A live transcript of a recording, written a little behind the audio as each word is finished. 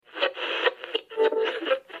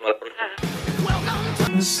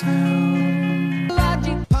sound.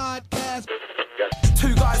 Logic podcast.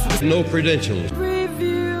 Two guys with no credentials.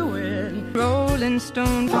 Reviewing Rolling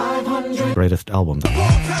Stone 500 greatest albums.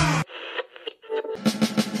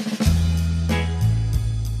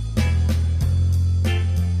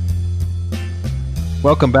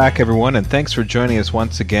 Welcome back, everyone, and thanks for joining us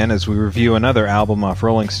once again as we review another album off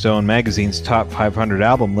Rolling Stone magazine's Top 500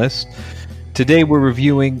 album list. Today we're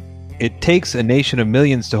reviewing It Takes a Nation of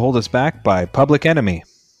Millions to Hold Us Back by Public Enemy.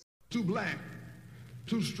 Too black,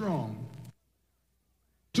 too strong.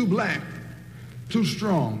 Too black, too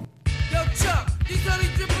strong. Yo, Chuck, these honey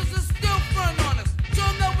drippers are still front on us. Show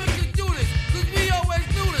them that we can do this, cause we always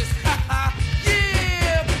do this.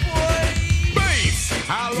 Yeah, boy!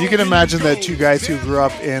 Bass! You can imagine that two guys who grew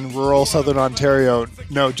up in rural southern Ontario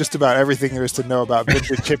know just about everything there is to know about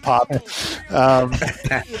vintage hip hop.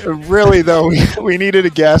 Really, though, we needed a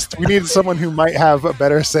guest. We needed someone who might have a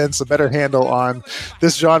better sense, a better handle on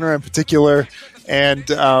this genre in particular. And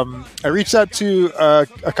I reached out to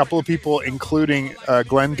a couple of people, including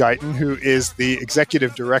Glenn Guyton, who is the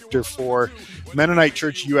executive director for Mennonite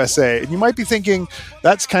Church USA. And you might be thinking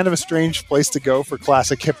that's kind of a strange place to go for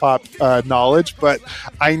classic hip hop knowledge, but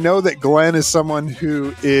I know that Glenn is someone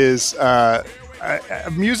who is a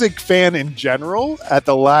music fan in general. At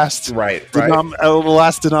the last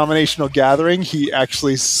last denominational gathering, he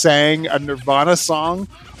actually sang a Nirvana song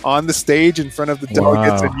on the stage in front of the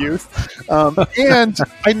delegates and youth. And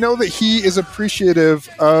I know that he is appreciative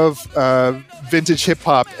of vintage hip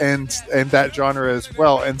hop and that genre as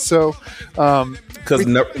well. And so, because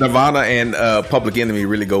Nirvana and Public Enemy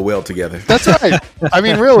really go well together. That's right. I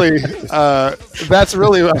mean, really, that's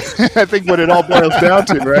really, I think, what it all boils down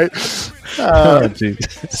to, right?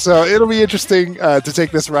 So it'll be interesting to take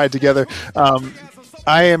this ride together.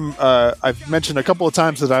 I've mentioned a couple of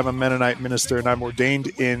times that I'm a Mennonite minister, and I'm ordained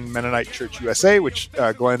in Mennonite Church USA, which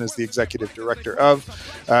Glenn is the executive director of.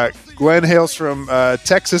 Glenn hails from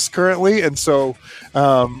Texas currently, and so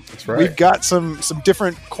we've got some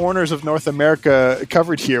different corners of North America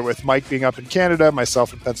covered here, with Mike being up in Canada,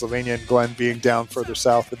 myself in Pennsylvania, and Glenn being down further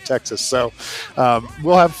south in Texas. So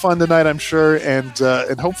we'll have fun tonight, I'm sure, and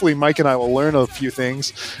hopefully Mike and I will learn a few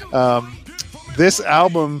things. This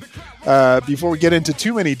album, before we get into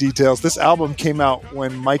too many details, this album came out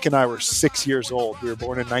when Mike and I were 6 years old. We were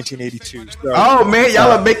born in 1982. So, oh, man,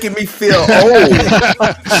 y'all are making me feel old.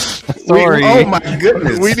 Sorry. Oh, my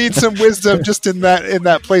goodness. We need some wisdom just in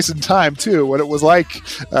that place and time, too, what it was like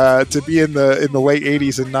to be in the late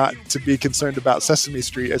 80s and not to be concerned about Sesame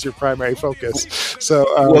Street as your primary focus. So,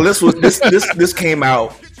 well, this came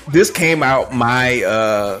out. This came out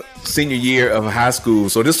my senior year of high school,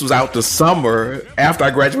 so this was out the summer after I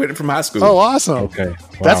graduated from high school. Oh, awesome! Okay, wow.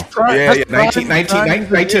 That's prime. Yeah,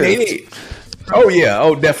 1988. Oh yeah,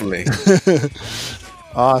 oh definitely.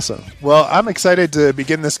 Awesome. Well, I'm excited to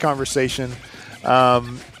begin this conversation.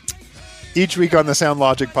 Each week on the Sound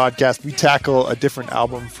Logic podcast, we tackle a different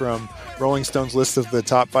album from Rolling Stone's list of the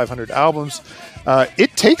top 500 albums.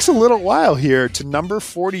 It takes a little while here to number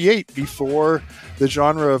 48 before the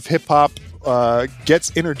genre of hip hop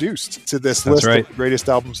gets introduced to this list of the greatest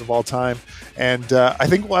albums of all time. And I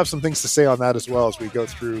think we'll have some things to say on that as well as we go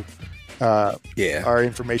through our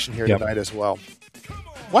information here tonight as well.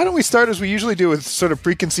 Why don't we start as we usually do with sort of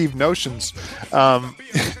preconceived notions?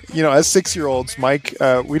 As 6-year-olds, Mike,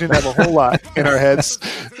 we didn't have a whole lot in our heads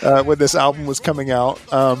when this album was coming out.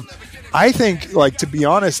 I think, to be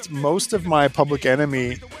honest, most of my Public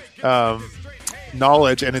Enemy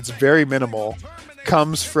knowledge, and it's very minimal,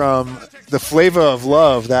 comes from the Flavor of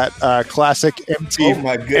Love, that classic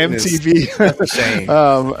MTV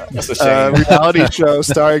That's a shame. Reality show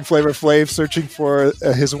starring Flavor Flav searching for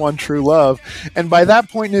his one true love. And by that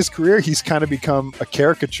point in his career, he's kind of become a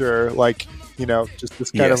caricature, just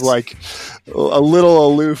this kind of a little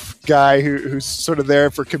aloof guy who's sort of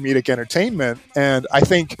there for comedic entertainment. And I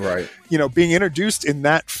think, being introduced in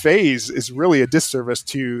that phase is really a disservice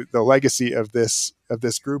to the legacy of this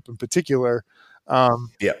group in particular.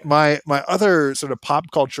 My other sort of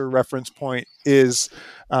pop culture reference point is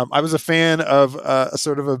I was a fan of a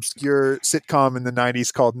sort of obscure sitcom in the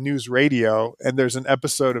 90s called News Radio, and there's an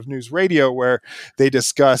episode of News Radio where they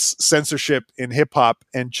discuss censorship in hip hop,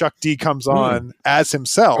 and Chuck D comes on as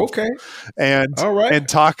himself, and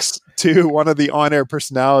talks to one of the on-air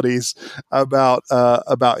personalities about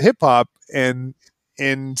hip hop, and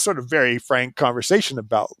in sort of very frank conversation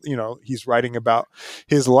about, he's writing about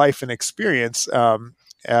his life and experience.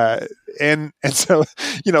 And so,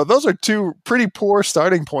 those are two pretty poor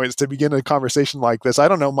starting points to begin a conversation like this. I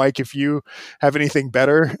don't know, Mike, if you have anything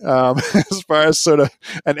better as far as sort of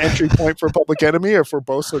an entry point for Public Enemy, or if we're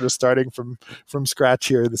both sort of starting from scratch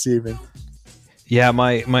here this evening. Yeah,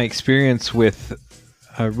 my experience with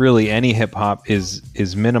really any hip hop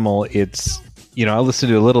is minimal. It's, I listen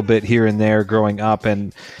to a little bit here and there growing up,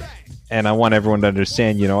 and I want everyone to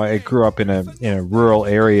understand, I grew up in a rural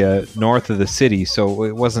area north of the city, so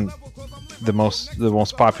it wasn't the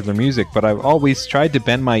most popular music, but I've always tried to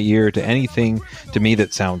bend my ear to anything to me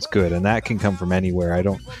that sounds good, and that can come from anywhere. I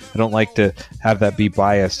don't like to have that be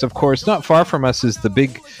biased. Of course, not far from us is the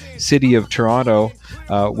big city of Toronto,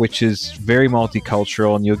 which is very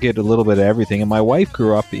multicultural, and you'll get a little bit of everything. And my wife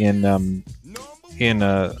grew up in a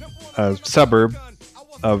suburb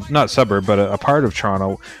of, not suburb, but a part of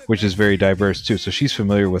Toronto, which is very diverse too. So she's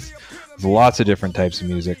familiar with lots of different types of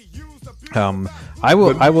music. I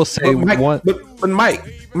will say Mike, one. But Mike,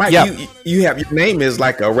 yeah. you have, your name is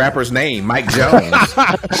like a rapper's name, Mike Jones.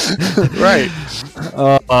 Right.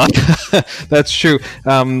 That's true.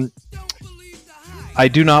 I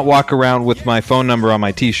do not walk around with my phone number on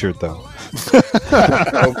my T-shirt, though.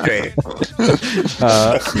 Okay.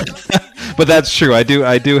 But that's true. I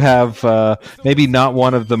do have maybe not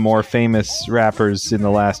one of the more famous rappers in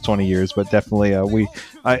the last 20 years, but definitely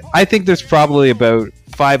I think there's probably about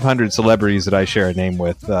 500 celebrities that I share a name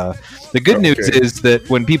with. The good news is that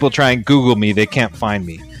when people try and Google me, they can't find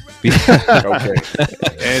me. Okay.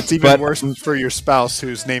 And it's even worse for your spouse,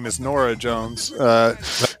 whose name is Nora Jones. Wow!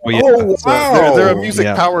 So they're a music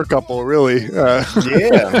power couple, really.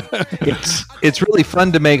 Yeah. It's really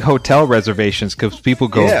fun to make hotel reservations because people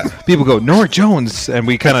go Nora Jones, and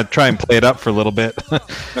we kind of try and play it up for a little bit.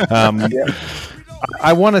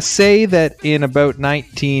 I want to say that in about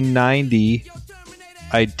 1990,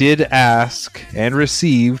 I did ask and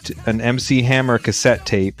received an MC Hammer cassette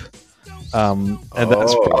tape. And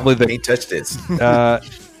that's probably the. Ain't touched this.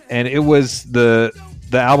 And it was the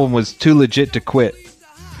album was Too Legit to Quit.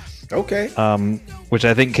 Okay. Which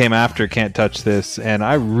I think came after Can't Touch This, and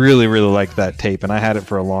I really, really liked that tape, and I had it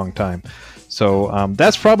for a long time. So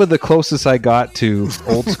that's probably the closest I got to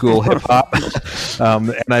old school hip hop.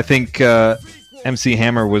 And I think MC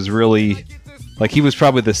Hammer was really, he was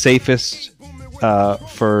probably the safest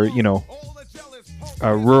for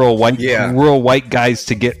rural white guys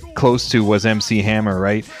to get close to was MC Hammer,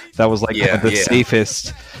 right? That was one of the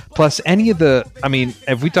safest. Plus,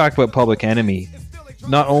 if we talk about Public Enemy,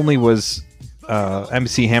 not only was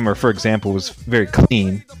MC Hammer, for example, was very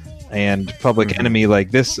clean, and Public Enemy, like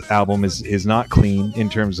this album, is not clean in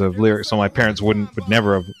terms of lyrics. So my parents would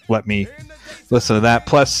never have let me listen to that.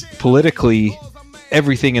 Plus, politically,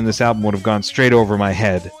 everything in this album would have gone straight over my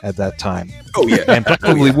head at that time. Oh yeah, and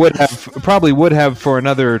probably would have for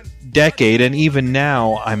another decade. And even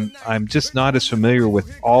now, I'm just not as familiar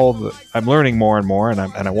with all the. I'm learning more and more, and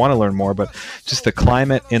I want to learn more. But just the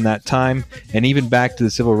climate in that time, and even back to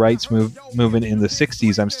the civil rights movement in the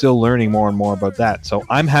 '60s, I'm still learning more and more about that. So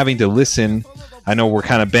I'm having to listen. I know we're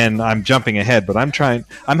kind of I'm jumping ahead, but I'm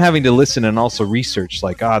having to listen and also research.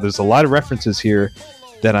 There's a lot of references here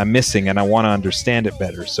that I'm missing, and I want to understand it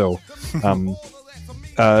better. So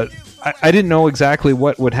I didn't know exactly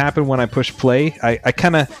what would happen when I pushed play. I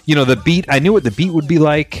kind of, the beat, I knew what the beat would be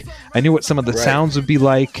like. I knew what some of the sounds would be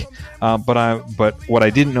like. But what I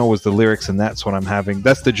didn't know was the lyrics, and that's what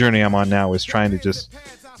that's the journey I'm on now, is trying to just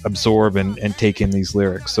absorb and take in these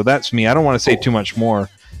lyrics. So that's me. I don't want to say too much more.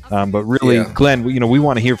 But really, Glenn, we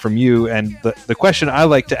want to hear from you. And the question I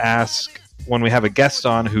like to ask when we have a guest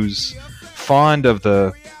on who's fond of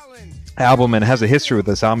the album and has a history with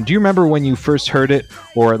this album, do you remember when you first heard it,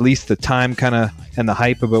 or at least the time kind of and the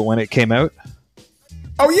hype about when it came out?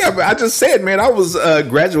 Oh yeah, but I just said, man, I was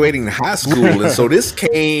graduating high school, and so this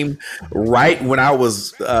came right when I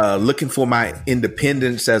was looking for my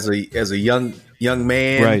independence as a young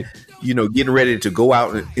man, right? Getting ready to go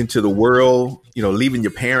out into the world, leaving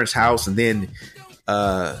your parents' house, and then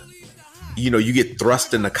you get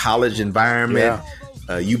thrust in the college environment. Yeah.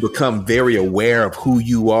 You become very aware of who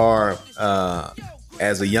you are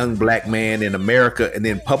as a young black man in America, and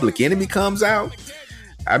then Public Enemy comes out.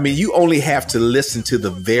 I mean, you only have to listen to the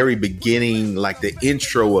very beginning, like the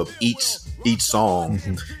intro of each song.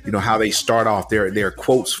 Mm-hmm. How they start off. There are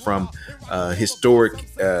quotes from historic,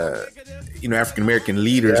 African American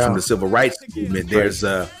leaders from the civil rights movement. There's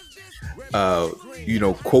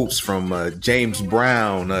quotes from James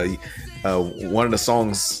Brown. One of the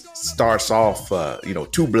songs starts off,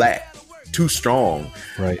 too black, too strong.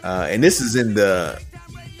 Right. And this is in the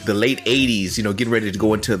late 80s, getting ready to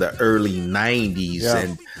go into the early 90s.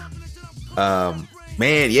 Yeah. And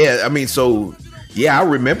Man, yeah. I mean, so yeah, I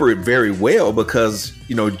remember it very well because,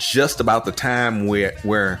 you know, just about the time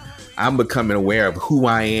where I'm becoming aware of who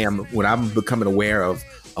I am, when I'm becoming aware of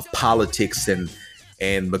politics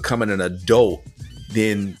and becoming an adult,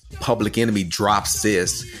 then Public Enemy drops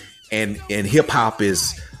this, and hip hop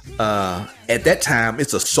is at that time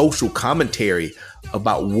it's a social commentary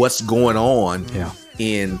about what's going on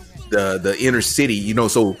in the inner city, you know.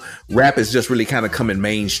 So rap is just really kind of coming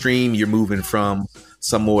mainstream. You're moving from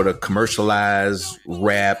some more to commercialized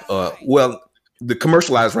rap. Well, the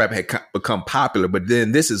commercialized rap had become popular, but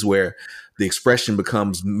then this is where the expression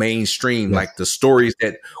becomes mainstream. Yes. Like the stories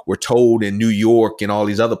that were told in New York and all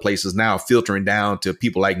these other places now filtering down to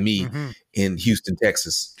people like me in Houston,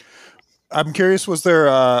 Texas. I'm curious, was there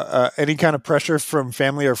any kind of pressure from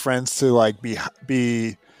family or friends to like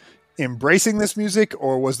be embracing this music,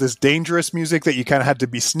 or was this dangerous music that you kind of had to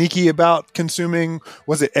be sneaky about consuming?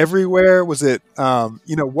 Was it everywhere? Was it,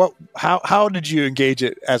 you know, how did you engage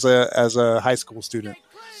it as a high school student?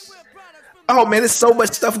 Oh man, there's so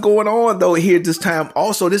much stuff going on though here at this time.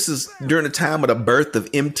 Also, this is during the time of the birth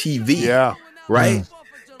of MTV. Yeah. Right.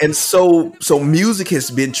 And so music has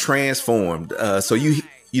been transformed. So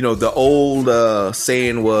you know, the old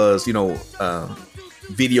saying was, you know,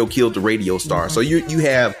 video killed the radio star. So you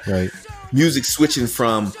have music switching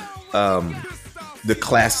from the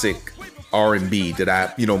classic R&B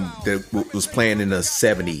that was playing in the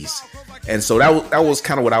 70s. And so that was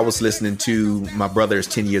kind of what I was listening to. My brother is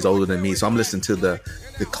 10 years older than me, so I'm listening to the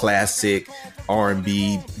classic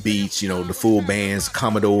R&B beats, you know, the full bands,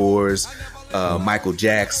 Commodores, Michael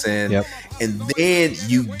Jackson. Yep. And then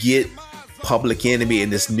you get Public Enemy in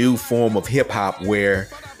this new form of hip hop where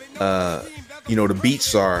you know, the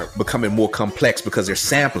beats are becoming more complex because they're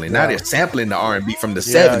sampling. Now they're sampling the R&B from the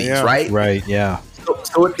 70s, right? Right, yeah.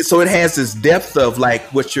 So it has this depth of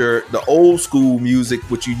like the old school music,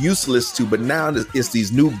 what you used to listen to, but now it's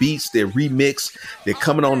these new beats. They're remixed. They're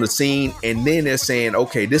coming on the scene, and then they're saying,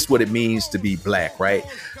 okay, this is what it means to be black, right?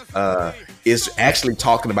 It's actually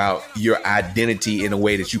talking about your identity in a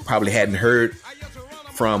way that you probably hadn't heard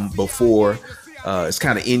from before. It's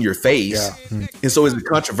kind of in your face. Yeah. And so is it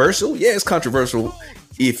controversial? Yeah, it's controversial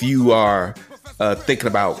if you are thinking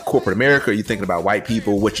about corporate America, or you're thinking about white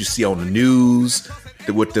people, what you see on the news,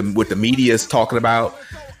 what the media is talking about.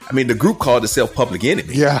 I mean, the group called itself Public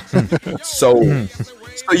Enemy. Yeah. So you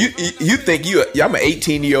think I'm an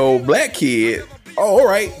 18-year-old black kid. Oh, all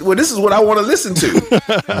right. Well, this is what I want to listen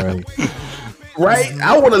to. Right?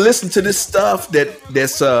 I want to listen to this stuff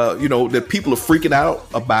that's you know, that people are freaking out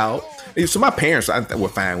about. So my parents were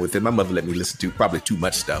fine with it. My mother let me listen to probably too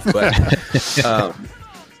much stuff,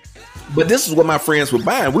 but this is what my friends were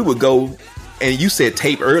buying. We would go, and you said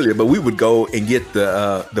tape earlier, but we would go and get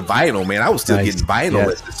the vinyl. Man, I was still getting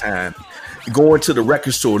vinyl at the time. Going to the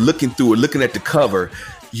record store, looking through it, looking at the cover,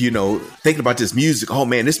 you know, thinking about this music. Oh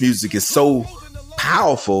man, this music is so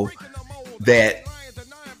powerful that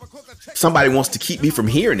somebody wants to keep me from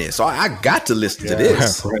hearing it. So I got to listen to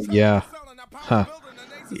this. Yeah. Huh.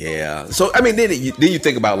 Yeah. So, I mean, then you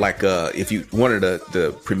think about like, if you, one of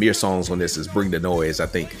the premier songs on this is Bring the Noise, I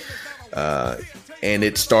think. And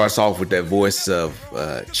it starts off with that voice of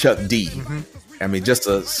Chuck D. I mean, just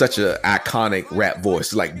such an iconic rap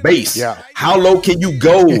voice, like bass. Yeah. How low can you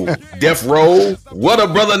go? Death Row. What a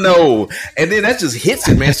brother know. And then that just hits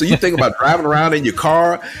it, man. So you think about driving around in your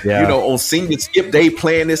car, you know, on Sing and Skip Day,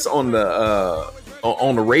 playing this on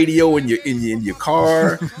the radio in your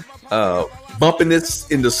car, bumping this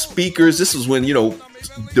in the speakers. This is when, you know,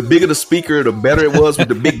 the bigger the speaker, the better it was with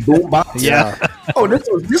the big boom box. Yeah. Oh,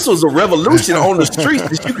 this was a revolution on the streets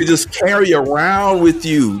that you could just carry around with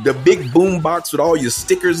you. The big boom box with all your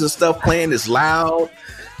stickers and stuff playing is loud.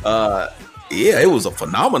 Yeah, it was a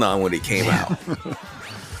phenomenon when it came out.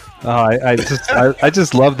 I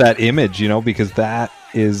just love that image, you know, because that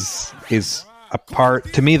is a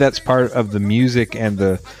part, to me, that's part of the music and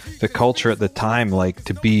the culture at the time, like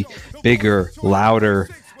to be bigger, louder,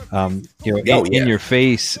 you know, in your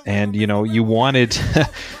face. And, you know, you wanted,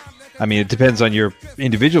 I mean, it depends on your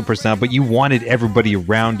individual personality, but you wanted everybody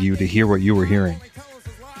around you to hear what you were hearing.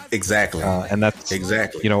 Exactly. And that's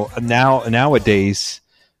exactly, you know, nowadays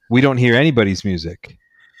we don't hear anybody's music.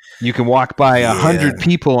 You can walk by 100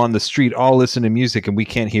 people on the street, all listen to music, and we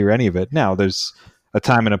can't hear any of it. Now there's a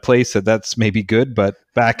time and a place that's maybe good, but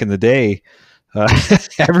back in the day,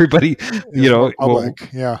 everybody, you know,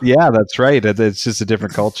 yeah, that's right. It's just a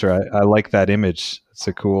different culture. I like that image. It's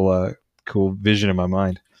a cool vision in my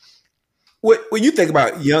mind. When you think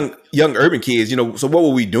about young urban kids, you know, so what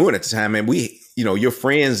were we doing at the time? And we, you know, your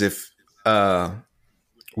friends, if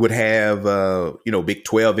would have, you know, big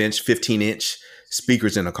 12-inch, 15-inch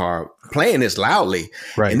speakers in the car playing this loudly.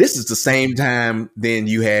 Right. And this is the same time then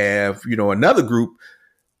you have, another group,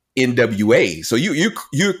 NWA. So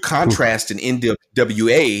you're contrasting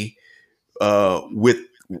NWA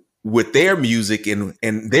with their music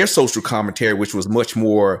and their social commentary, which was much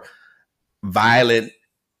more violent,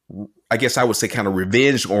 I guess I would say kind of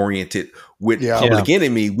revenge oriented, with Public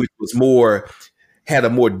Enemy, which was had a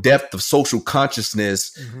more depth of social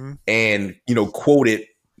consciousness and, quoted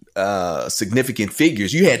significant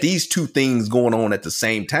figures. You had these two things going on at the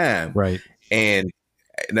same time. Right. And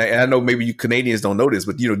I know maybe you Canadians don't know this,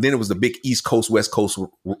 but then it was the big East Coast, West Coast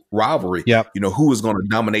rivalry. Yep. Who was going to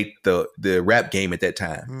dominate the rap game at that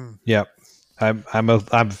time. Yep.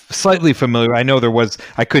 I'm slightly familiar. I know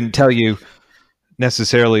I couldn't tell you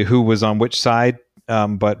necessarily who was on which side,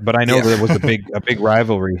 but I know there was a big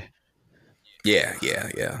rivalry. Yeah.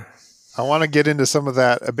 I want to get into some of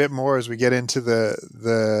that a bit more as we get into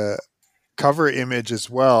the cover image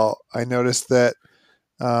as well. I noticed that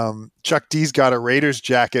Chuck D's got a Raiders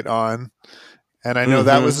jacket on, and I know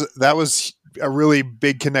that was a really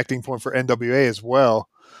big connecting point for NWA as well.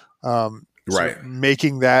 Right, so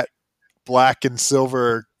making that black and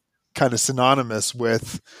silver kind of synonymous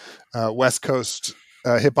with West Coast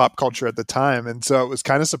hip hop culture at the time, and so it was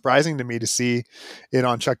kind of surprising to me to see it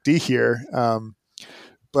on Chuck D here.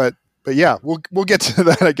 But yeah, we'll get to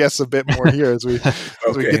that, I guess, a bit more here as we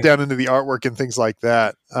as we get down into the artwork and things like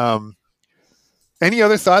that. Any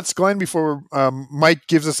other thoughts, Glenn, before Mike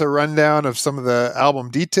gives us a rundown of some of the album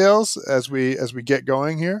details as we get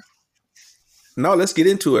going here? No, let's get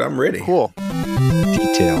into it. I'm ready. Cool.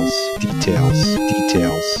 Details.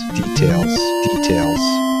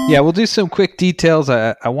 Yeah, we'll do some quick details.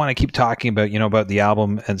 I want to keep talking about, about the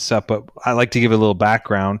album and stuff, but I like to give a little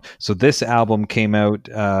background. So this album came out,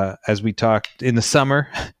 as we talked, in the summer,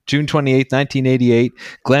 June 28th, 1988,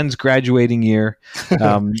 Glenn's graduating year.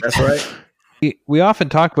 That's right. We often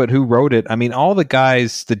talk about who wrote it. I mean, all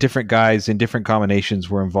the different guys in different combinations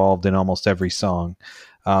were involved in almost every song.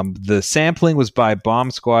 The sampling was by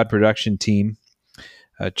Bomb Squad production team.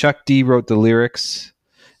 Chuck D wrote the lyrics,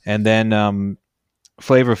 and then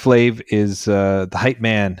Flavor Flav is the hype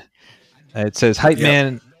man. It says hype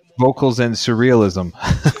man, vocals, and surrealism.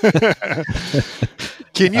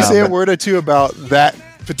 Can you say a word or two about that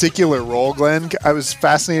particular role, Glenn? I was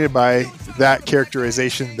fascinated by that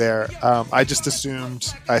characterization there. I just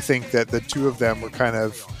assumed, I think, that the two of them were kind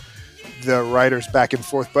of the writers back and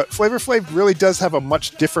forth, but Flavor Flav really does have a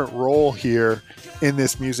much different role here in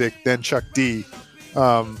this music than Chuck D.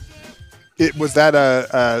 Was that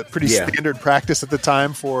a pretty standard practice at the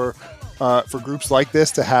time for groups like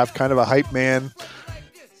this to have kind of a hype man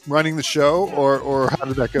running the show, or how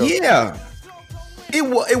did that go? Yeah,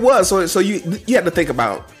 it was. So you had to think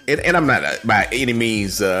about it, and I'm not by any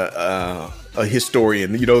means a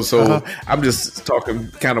historian, So I'm just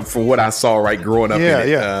talking kind of from what I saw growing up.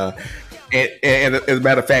 And as a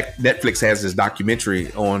matter of fact, Netflix has this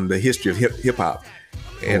documentary on the history of hip hop,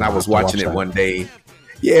 and I was watching it one day.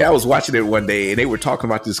 Yeah, I was watching it one day, and they were talking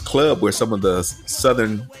about this club where some of the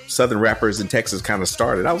southern rappers in Texas kind of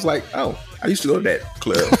started. I was like, oh, I used to go to that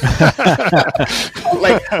club.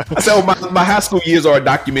 I said, my high school years are a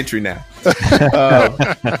documentary now.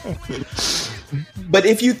 But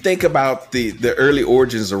if you think about the early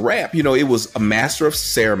origins of rap, it was a master of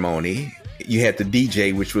ceremony. You had the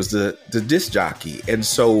DJ, which was the disc jockey, and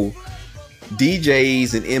so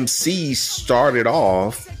DJs and MCs started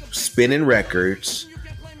off spinning records,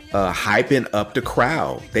 hyping up the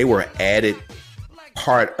crowd. They were added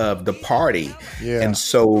part of the party. Yeah. And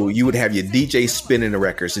so you would have your DJ spinning the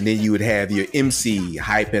records, and then you would have your MC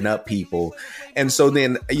hyping up people. And so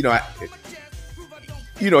then, it's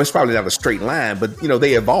probably not a straight line, but,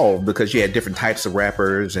 they evolved because you had different types of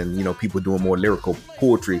rappers and, people doing more lyrical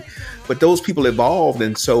poetry. But those people evolved.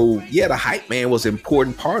 And so, the hype man was an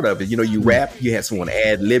important part of it. You rap, you had someone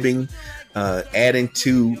ad-libbing, adding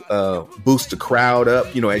to boost the crowd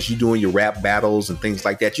up, as you doing your rap battles and things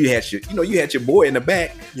like that. You had your boy in the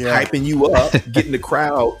back hyping you up, getting the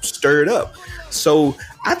crowd stirred up. So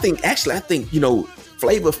I think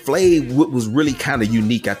Flavor Flav was really kind of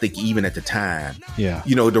unique, I think, even at the time. Yeah.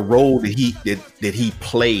 The role that he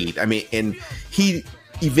played. I mean, and he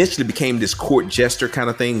eventually became this court jester kind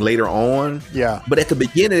of thing later on. Yeah. But at the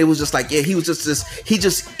beginning, it was just like, he was he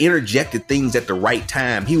just interjected things at the right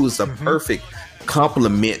time. He was a perfect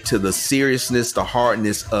complement to the seriousness, the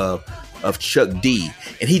hardness of Chuck D.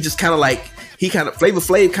 And he just kind of Flavor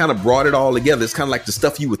Flav kind of brought it all together. It's kind of like the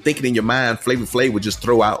stuff you were thinking in your mind, Flavor Flav would just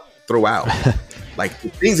throw out. Like the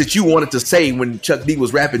things that you wanted to say when Chuck D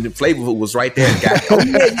was rapping, and Flavor was right there. And got, oh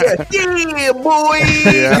yeah, boy.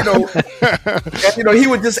 And, he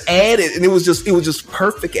would just add it, and it was just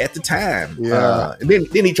perfect at the time. Yeah. And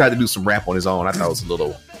then he tried to do some rap on his own. I thought it was a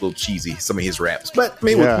little cheesy, some of his raps, but I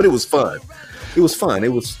mean, but it was fun. It was fun.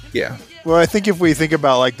 It was Well, I think if we think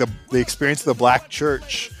about like the experience of the black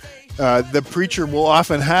church, the preacher will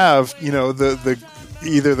often have the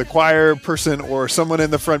either the choir person or someone in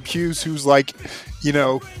the front pews who's like,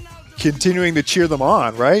 continuing to cheer them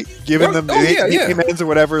on, right? Giving them amens or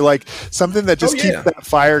whatever, like something that just keeps that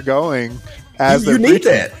fire going. As you need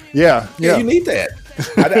that. Yeah, you need that.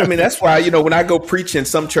 I mean, that's why, when I go preach in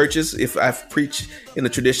some churches, if I preach in the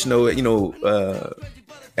traditional,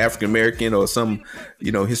 African American or some,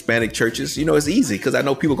 Hispanic churches, it's easy because I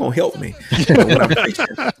know people going to help me when I'm preaching.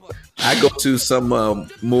 I go to some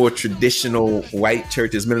more traditional white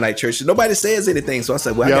churches, Mennonite churches. Nobody says anything, so I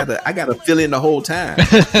said, "Well, I gotta fill in the whole time."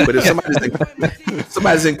 But if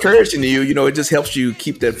somebody's encouraging you, it just helps you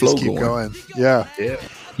keep that flow going. Yeah.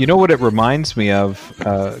 You know what it reminds me of,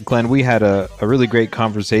 Glenn? We had a really great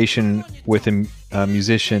conversation with a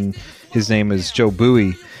musician. His name is Joe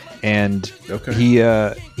Bowie. And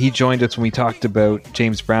he joined us when we talked about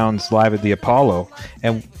James Brown's Live at the Apollo.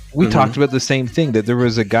 And we talked about the same thing, that there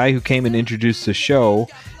was a guy who came and introduced the show,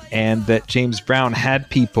 and that James Brown had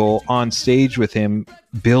people on stage with him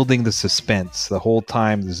building the suspense the whole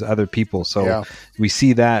time. There's other people. So we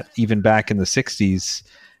see that even back in the 60s,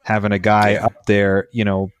 having a guy up there,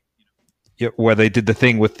 where they did the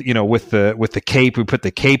thing with the cape, we put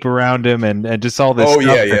the cape around him and just all this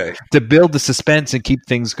stuff to build the suspense and keep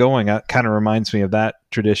things going. That kind of reminds me of that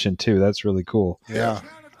tradition too. That's really cool. Yeah.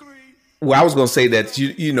 Well, I was going to say that,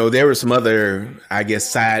 there were some other, I guess,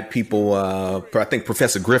 side people. I think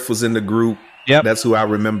Professor Griff was in the group. Yep. That's who I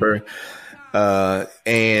remember.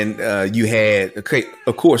 And you had,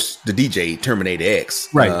 of course, the DJ Terminator X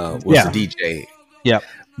was the DJ. Yeah.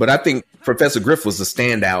 But I think Professor Griff was the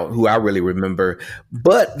standout who I really remember.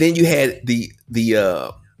 But then you had the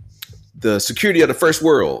security of the First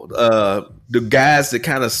World, the guys that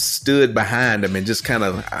kind of stood behind them and just kind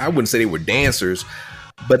of, I wouldn't say they were dancers,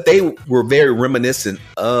 but they were very reminiscent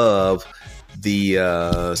of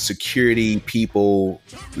the security people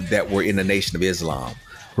that were in the Nation of Islam.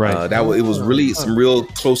 Right. It was really some real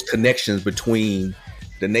close connections between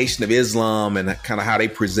the Nation of Islam and kind of how they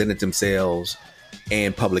presented themselves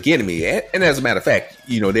and Public Enemy. And as a matter of fact,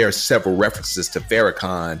 there are several references to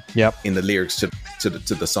Farrakhan in the lyrics to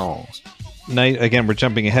the songs. Again, we're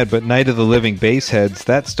jumping ahead, but Night of the Living Bassheads,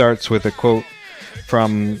 that starts with a quote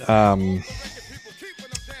from,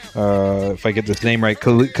 if I get this name right,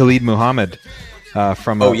 Khalid Muhammad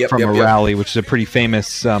from a rally, which is a pretty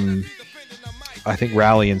famous, I think,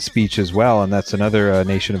 rally and speech as well. And that's another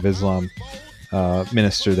Nation of Islam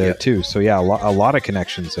minister there too. So a lot of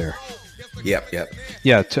connections there. Yep.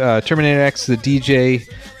 Yeah, Terminator X, the DJ,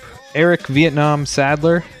 Eric Vietnam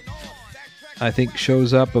Sadler, I think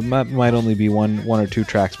shows up, but might only be one or two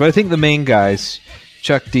tracks. But I think the main guys,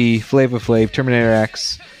 Chuck D, Flava Flav, Terminator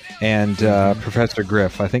X, and Professor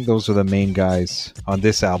Griff, I think those are the main guys on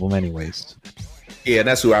this album anyways. Yeah,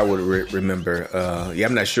 that's who I would remember.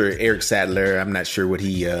 I'm not sure Eric Sadler. I'm not sure what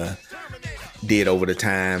he did over the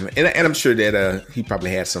time, and I'm sure that he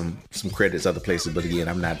probably had some credits other places. But again,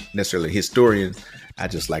 I'm not necessarily a historian. I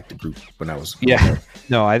just liked the group when I was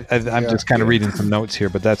No, I'm just kind of reading some notes here,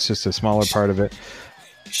 but that's just a smaller part of it.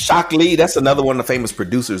 Shock Lee, that's another one of the famous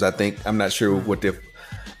producers. I think I'm not sure what their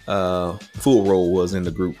full role was in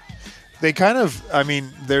the group. They kind of,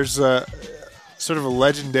 there's a sort of a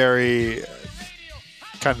legendary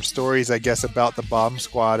kind of stories, I guess, about the Bomb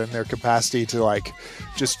Squad and their capacity to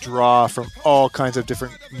just draw from all kinds of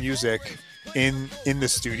different music in the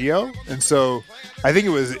studio. And so I think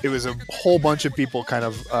it was a whole bunch of people kind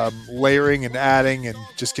of layering and adding and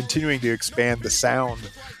just continuing to expand the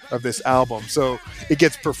sound of this album. So it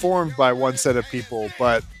gets performed by one set of people,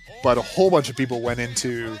 but a whole bunch of people went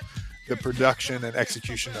into the production and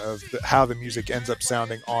execution of how the music ends up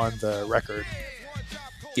sounding on the record.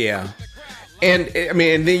 Yeah. And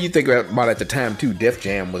and then you think about at the time too, Def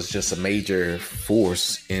Jam was just a major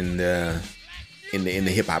force in the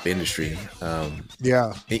hip hop industry. And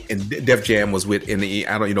Def Jam was I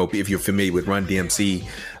don't if you're familiar with Run DMC,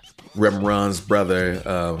 Reverend Run's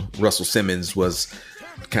brother, Russell Simmons, was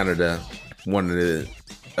kind of the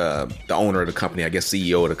owner of the company, I guess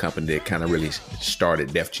CEO of the company that kind of really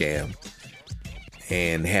started Def Jam,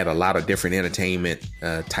 and had a lot of different entertainment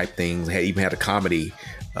type things. Even had a comedy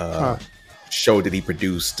show that he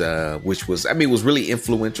produced, which was, I mean, was really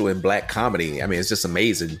influential in black comedy. I mean, it's just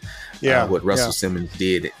amazing what Russell Simmons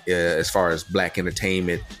did as far as black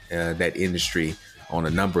entertainment, that industry on a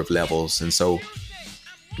number of levels. And so,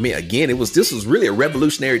 I mean, again, this was really a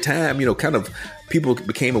revolutionary time. You know, kind of people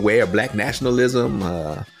became aware of black nationalism.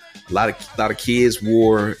 A lot of kids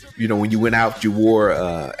wore, you know, when you went out, you wore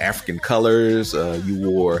African colors. You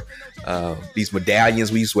wore these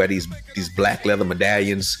medallions. We used to wear these black leather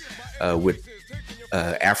medallions with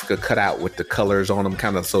Africa cut out with the colors on them,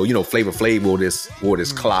 kind of. So, you know, Flavor Flav wore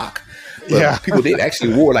this clock. But people did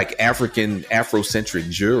actually wore like Afrocentric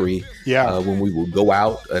jewelry. When we would go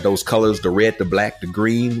out, those colors, the red, the black, the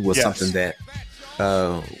green, was something that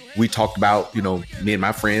we talked about. You know, me and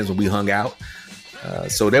my friends when we hung out.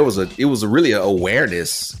 So it was really an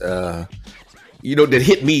awareness, you know, that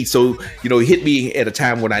hit me. So, you know, it hit me at a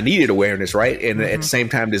time when I needed awareness, right? And at the same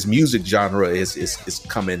time, this music genre is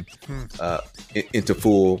coming into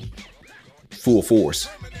full force.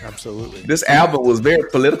 Absolutely. This album was very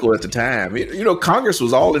political at the time. You know, Congress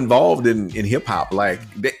was all involved in hip hop, like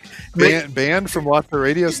banned from lots of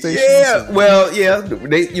radio stations. Yeah, well, yeah,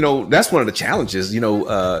 they, you know, that's one of the challenges. You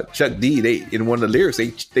know, Chuck D, in one of the lyrics,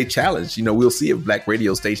 they challenged. You know, we'll see if black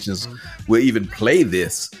radio stations will even play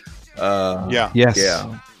this. I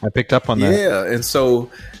picked up on that. Yeah, and so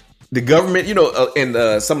the government, you know,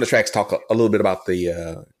 and some of the tracks talk a little bit about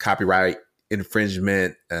the copyright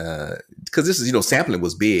infringement, because this is, you know, sampling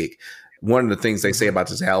was big. One of the things they say about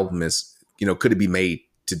this album is, you know, could it be made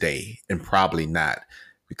today? And probably not,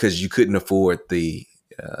 because you couldn't afford the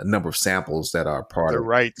number of samples that are part of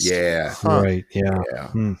rights. Right.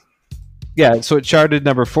 Yeah. So it charted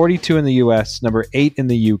number 42 in the US, number 8 in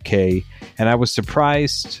the UK, and I was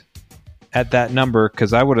surprised at that number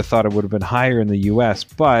because I would have thought it would have been higher in the US,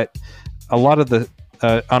 but a lot of the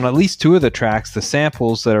on at least 2 of the tracks, the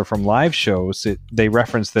samples that are from live shows, they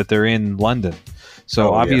reference that they're in London.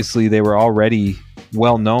 So obviously they were already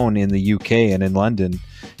well known in the UK and in London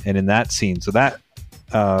and in that scene. So that,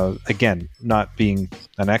 again, not being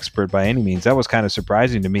an expert by any means, that was kind of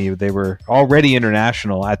surprising to me. They were already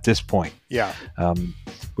international at this point. Yeah.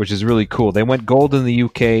 Which is really cool. They went gold in the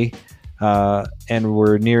UK and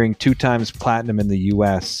were nearing 2 times platinum in the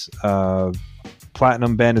US.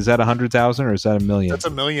 Platinum, Ben, is that 100,000 or is that 1 million? That's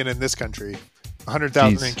 1 million in this country,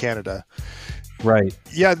 100,000 in Canada. Right.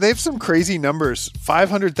 Yeah, they have some crazy numbers.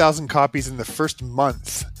 500,000 copies in the first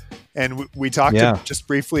month, and we talked just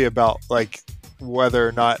briefly about like whether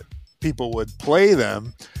or not people would play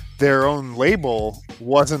them. Their own label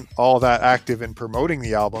wasn't all that active in promoting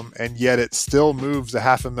the album, and yet it still moves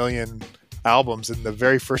 500,000 albums in the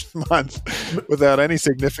very first month without any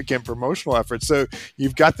significant promotional effort. So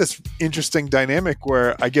you've got this interesting dynamic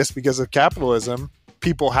where, I guess because of capitalism,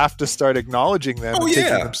 people have to start acknowledging them and taking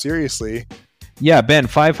them seriously. Yeah, Ben,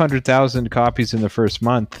 500,000 copies in the first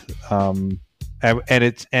month. And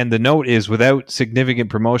the note is without significant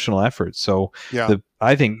promotional efforts. So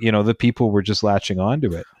I think, you know, the people were just latching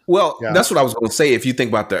onto it. Well, that's what I was going to say. If you think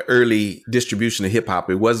about the early distribution of hip hop,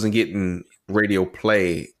 it wasn't getting radio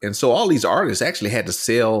play. And so all these artists actually had to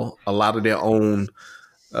sell a lot of their own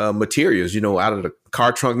materials, you know, out of the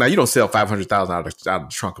car trunk. Now, you don't sell 500,000 out of the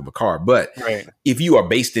trunk of a car, but if you are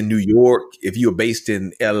based in New York, if you are based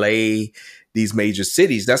in LA, these major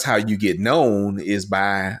cities, that's how you get known, is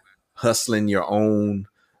by hustling your own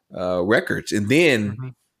records. And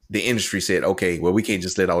then the industry said, okay, well, we can't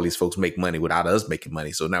just let all these folks make money without us making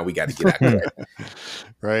money. So now we got to get out of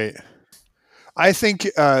Right. I think,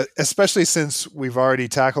 especially since we've already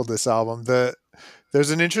tackled this album, there's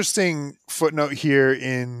an interesting footnote here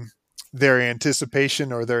in their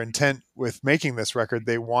anticipation or their intent with making this record.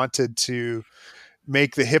 They wanted to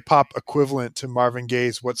make the hip hop equivalent to Marvin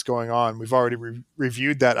Gaye's "What's Going On." We've already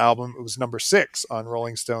reviewed that album. It was number 6 on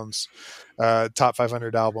Rolling Stone's top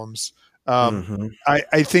 500 albums.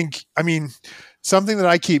 I think, I mean, something that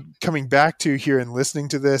I keep coming back to here and listening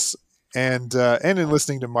to this and in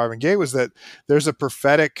listening to Marvin Gaye was that there's a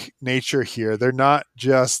prophetic nature here. They're not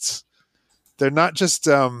just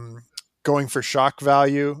going for shock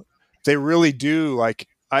value. They really do, like,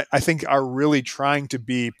 I think are really trying to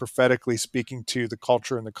be prophetically speaking to the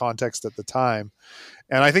culture and the context at the time.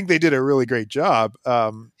 And I think they did a really great job.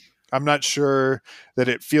 I'm not sure that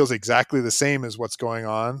it feels exactly the same as What's Going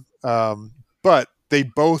On. But they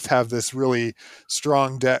both have this really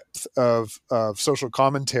strong depth of social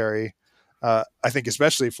commentary. I think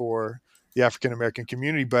especially for the African-American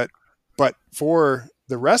community, but for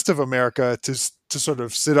the rest of America to sort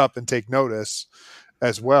of sit up and take notice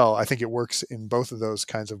as well. I think it works in both of those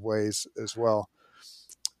kinds of ways as well.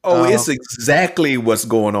 Oh, it's exactly what's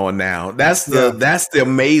going on now. That's the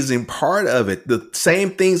amazing part of it. The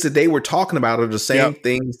same things that they were talking about are the same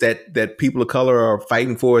things that people of color are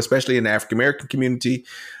fighting for, especially in the African American community,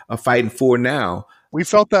 are fighting for now. We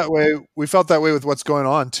felt that way. We felt that way with what's going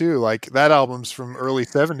on too. Like that album's from early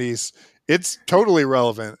 70s. It's totally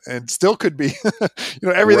relevant and still could be,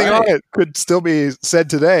 everything on it could still be said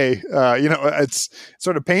today. It's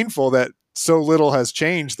sort of painful that so little has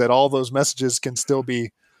changed that all those messages can still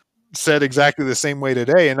be said exactly the same way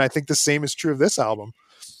today. And I think the same is true of this album.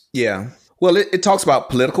 Yeah. Well, it talks about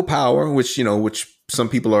political power, which some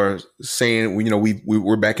people are saying,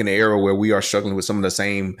 we're back in the era where we are struggling with some of the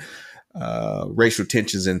same racial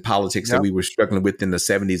tensions in politics that we were struggling with in the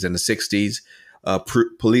 70s and the 60s.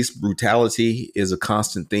 Police brutality is a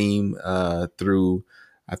constant theme through,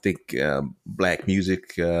 I think, Black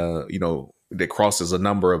music, that crosses a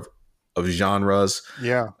number of genres.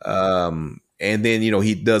 Yeah. And then,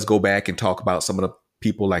 he does go back and talk about some of the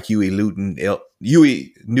people like Huey Newton,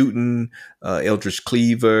 Eldridge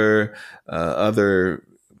Cleaver, other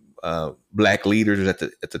Black leaders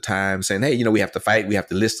at the time saying, hey, we have to fight. We have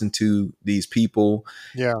to listen to these people.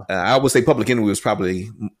 Yeah. I would say Public Enemy was probably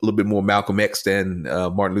a little bit more Malcolm X than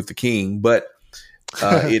Martin Luther King, but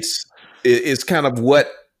it's kind of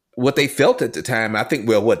what they felt at the time. I think,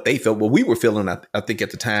 what they felt, what we were feeling, I think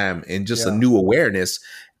at the time, and just a new awareness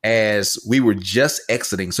as we were just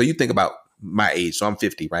exiting. So you think about my age. So I'm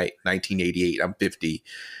 50, right? 1988. I'm 50.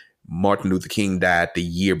 Martin Luther King died the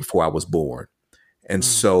year before I was born. And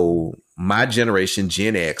so my generation,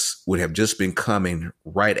 Gen X, would have just been coming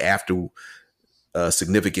right after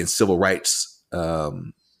significant civil rights. So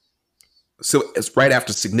it's right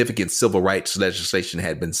after significant civil rights legislation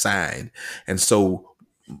had been signed. And so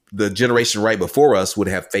the generation right before us would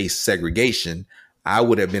have faced segregation. I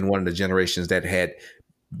would have been one of the generations that had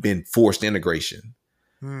been forced integration.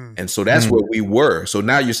 And so that's where we were. So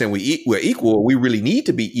now you're saying we're equal. We really need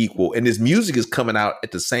to be equal. And this music is coming out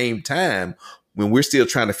at the same time when we're still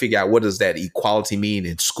trying to figure out what does that equality mean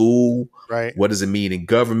in school? Right. What does it mean in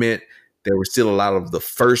government? There were still a lot of the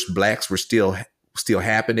first Blacks were still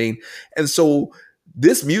happening. And so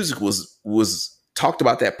this music was talked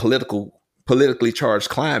about that politically charged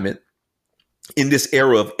climate in this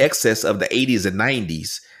era of excess of the 80s and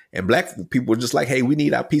 90s. And Black people were just like, hey, we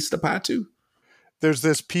need our piece of the pie too. There's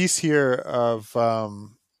this piece here of,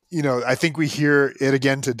 I think we hear it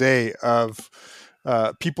again today of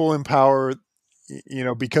people in power,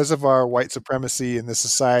 because of our white supremacy in this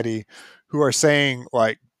society, who are saying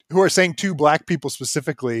to Black people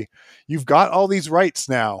specifically, you've got all these rights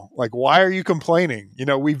now. Like, why are you complaining?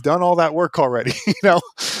 We've done all that work already,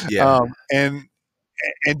 and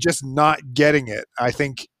just not getting it. I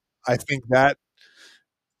think that,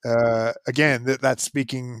 again, that's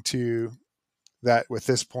speaking to that with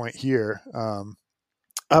this point here.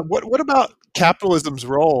 What about capitalism's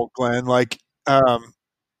role, Glenn? Like,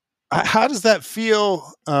 how does that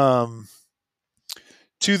feel to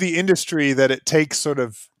the industry that it takes sort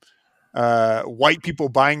of white people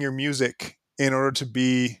buying your music in order to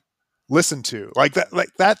be listened to? Like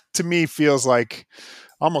that to me feels like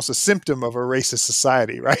almost a symptom of a racist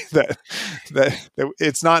society, right? That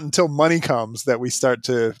it's not until money comes that we start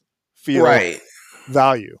to feel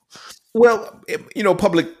value. Well,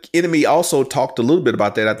 Public Enemy also talked a little bit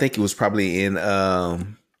about that. I think it was probably in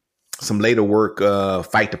some later work,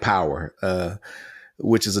 Fight the Power,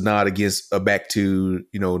 which is a nod back to,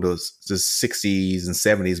 the 60s and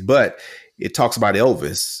 70s. But it talks about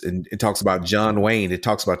Elvis, and it talks about John Wayne. It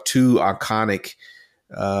talks about two iconic,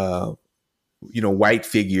 white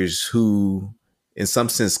figures who, in some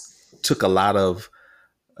sense, took a lot of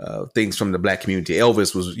things from the Black community.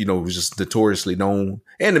 Elvis was just notoriously known,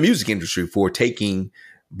 and the music industry, for taking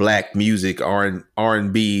Black music,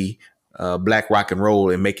 R&B, Black rock and roll,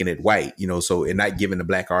 and making it white, and not giving the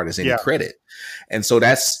Black artists any credit. And so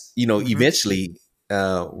that's, eventually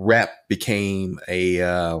rap became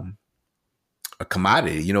a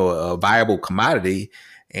commodity, a viable commodity.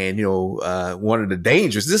 And, one of the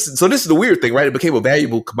dangers, this is the weird thing, right? It became a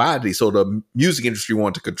valuable commodity. So the music industry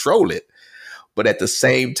wanted to control it. But at the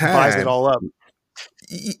same time, buys it all up.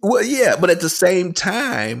 Well, yeah, but at the same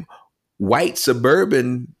time, white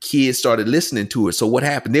suburban kids started listening to it. So what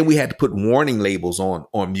happened? Then we had to put warning labels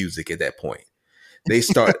on music at that point. They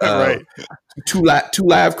start right. Two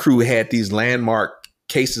Live Crew had these landmark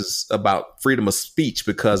cases about freedom of speech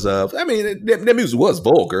because of, their music was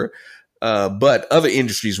vulgar, but other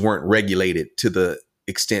industries weren't regulated to the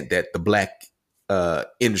extent that the Black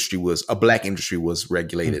industry was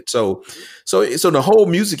regulated. So the whole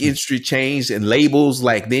music industry changed, and labels,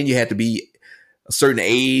 like, then you had to be a certain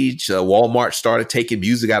age, Walmart started taking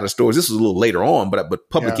music out of stores. This was a little later on, but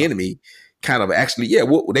Public Enemy kind of actually,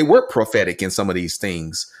 they were prophetic in some of these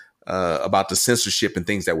things about the censorship and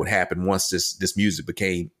things that would happen once this music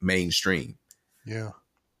became mainstream. Yeah.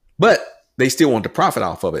 But they still want to profit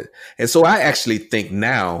off of it. And so I actually think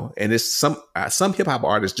now, and it's some hip hop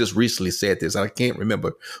artists just recently said this, I can't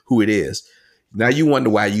remember who it is. Now you wonder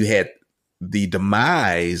why you had the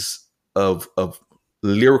demise of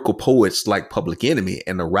lyrical poets like Public Enemy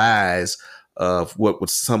and the rise of what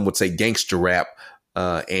some would say gangster rap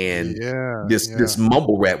and this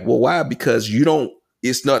mumble rap. Well, why? Because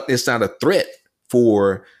it's not a threat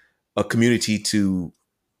for a community to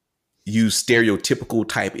use stereotypical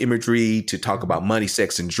type imagery to talk about money,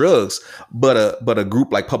 sex, and drugs, but a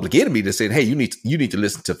group like Public Enemy that said, hey, you need to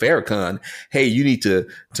listen to Farrakhan. Hey, you need to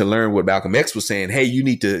learn what Malcolm X was saying. Hey, you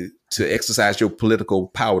need to exercise your political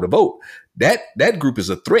power to vote. That group is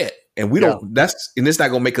a threat, and we don't. And it's not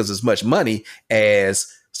going to make us as much money as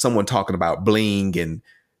someone talking about bling and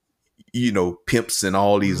pimps and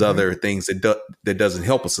all these other things that doesn't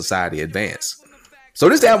help a society advance. So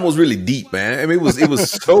this album was really deep, man. I mean, it was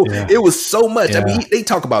so it was so much. I mean, they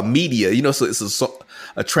talk about media, so it's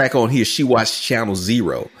a track on here. She watched Channel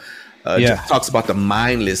Zero. Just talks about the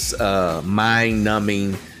mindless,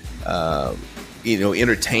 mind-numbing,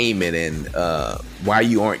 entertainment and why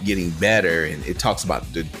you aren't getting better. And it talks about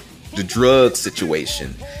the drug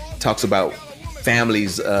situation. It talks about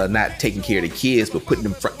families not taking care of the kids, but putting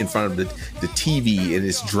them in front of the TV, and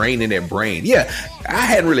it's draining their brain. Yeah, I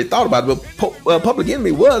hadn't really thought about it, but Public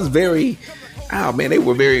Enemy was very, they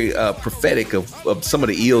were very prophetic of some of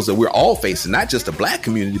the ills that we're all facing, not just the black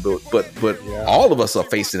community, but all of us are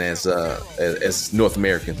facing as North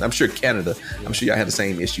Americans. I'm sure Canada, I'm sure y'all had the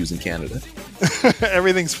same issues in Canada.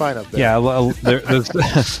 Everything's fine up there. Yeah, well,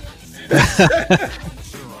 there's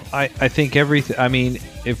I think everything. I mean,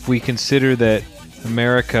 if we consider that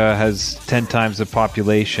America has 10 times the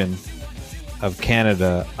population of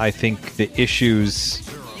Canada, I think the issues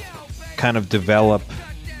kind of develop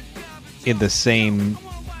in the same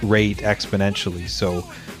rate exponentially. So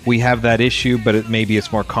we have that issue, but maybe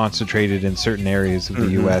it's more concentrated in certain areas of the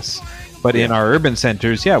U.S. But in our urban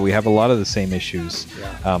centers, we have a lot of the same issues.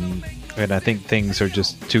 And I think things are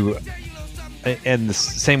just too. And the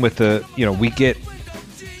same with we get.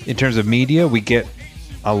 In terms of media, we get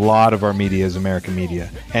a lot of our media is American media,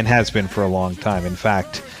 and has been for a long time. In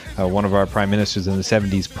fact, one of our prime ministers in the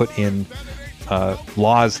 70s put in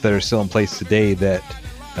laws that are still in place today that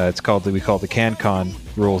we call it the CanCon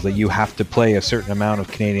rules, that you have to play a certain amount of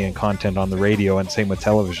Canadian content on the radio, and same with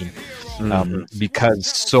television, because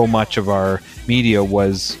so much of our media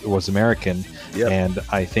was American. And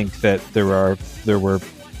I think that there were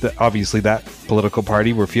obviously that political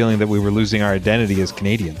party were feeling that we were losing our identity as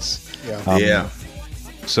Canadians.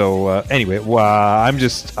 So anyway, I'm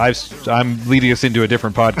leading us into a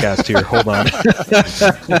different podcast here. Hold on.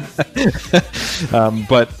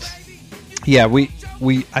 But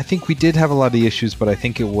I think we did have a lot of the issues, but I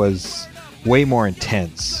think it was way more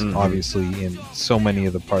intense, obviously, in so many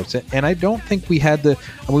of the parts. And I don't think we had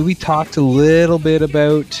we talked a little bit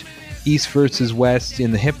about East versus West in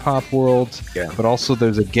the hip hop world, but also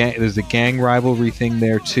there's a gang rivalry thing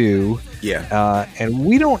there too. And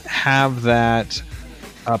we don't have that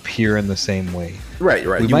up here in the same way. Right.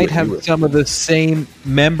 We might have some of the same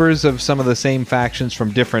members of some of the same factions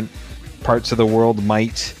from different parts of the world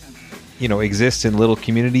might, exist in little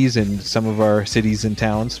communities in some of our cities and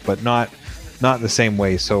towns, but not the same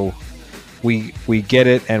way. So we get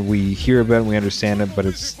it and we hear about it and we understand it, but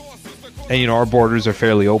it's. And our borders are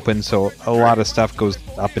fairly open, so a lot of stuff goes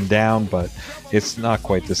up and down, but it's not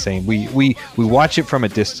quite the same. We watch it from a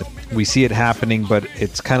distance. We see it happening, but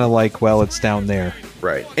it's kind of like, well, it's down there.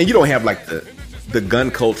 Right. And you don't have like the gun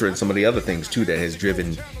culture and some of the other things too that has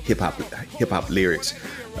driven hip hop lyrics.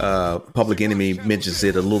 Public Enemy mentions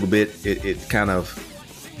it a little bit. It kind of,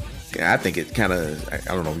 I think it kind of, I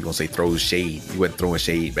don't know if you're gonna say throws shade. He wasn't throwing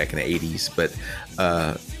shade back in the 80s, but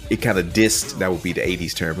it kind of dissed, that would be the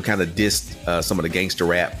 80s term, it kind of dissed some of the gangster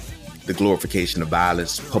rap, the glorification of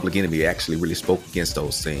violence. Public Enemy actually really spoke against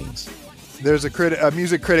those things. There's a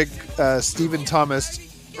music critic, Stephen Thomas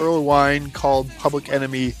Erlewine, called Public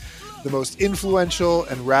Enemy the most influential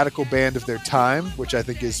and radical band of their time, which I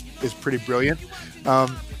think is pretty brilliant.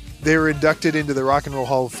 They were inducted into the Rock and Roll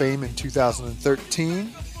Hall of Fame in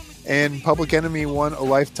 2013. And Public Enemy won a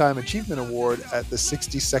Lifetime Achievement Award at the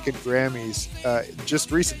 62nd Grammys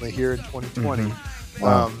just recently here in 2020.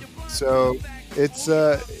 Wow. So it's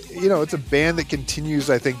it's a band that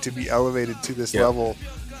continues, I think, to be elevated to this level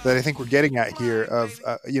that I think we're getting at here of,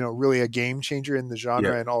 really a game changer in the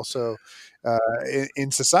genre and also in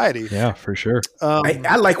society. Yeah, for sure.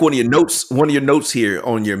 I like one of your notes here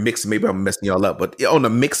on your mix. Maybe I'm messing y'all up, but on the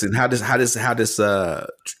mixing, how this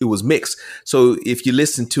it was mixed. So if you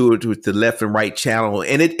listen to it with the left and right channel,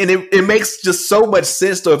 and it makes just so much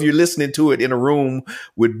sense though if you're listening to it in a room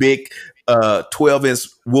with big 12-inch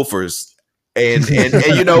woofers. And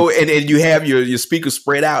you have your speakers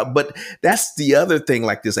spread out, but that's the other thing,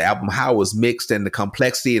 like this album, how it was mixed and the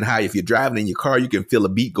complexity, and how if you're driving in your car, you can feel a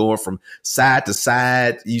beat going from side to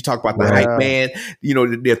side. You talk about the hype man,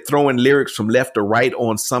 they're throwing lyrics from left to right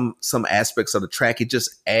on some aspects of the track. It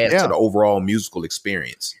just adds to the overall musical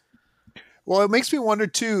experience. Well, it makes me wonder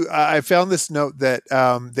too. I found this note that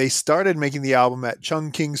they started making the album at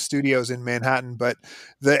Chung King Studios in Manhattan, but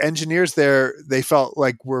the engineers there, they felt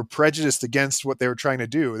like were prejudiced against what they were trying to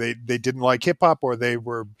do. They didn't like hip hop, or they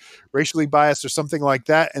were racially biased or something like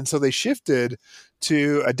that. And so they shifted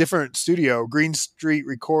to a different studio, Green Street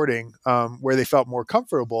Recording, where they felt more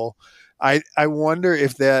comfortable. I wonder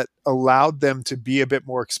if that allowed them to be a bit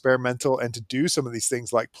more experimental and to do some of these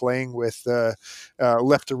things like playing with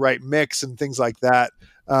left to right mix and things like that.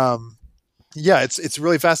 It's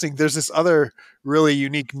really fascinating. There's this other really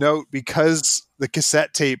unique note, because the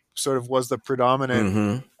cassette tape sort of was the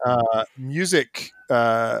predominant music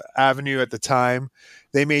avenue at the time.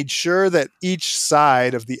 They made sure that each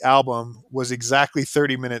side of the album was exactly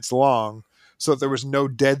 30 minutes long, so that there was no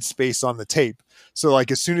dead space on the tape. So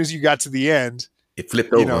like as soon as you got to the end, it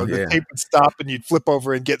flipped over. The tape would stop and you'd flip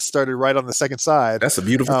over and get started right on the second side. That's a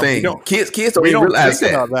beautiful thing. Kids don't even realize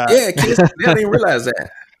that. Yeah, kids they don't even realize that.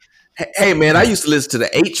 Hey man, I used to listen to the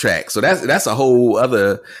 8-track, so that's a whole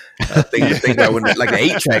other thing to think about. When, like the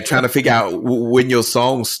 8-track, trying to figure out when your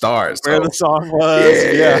song starts, where the song was.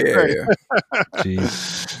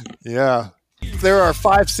 Yeah. There are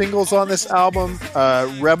 5 singles on this album.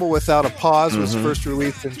 Rebel Without a Pause was first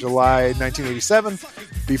released in July 1987,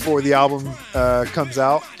 before the album comes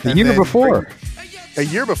out. A year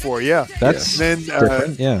before, yeah. That's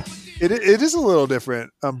different, yeah. It is a little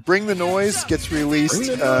different. Bring the Noise gets released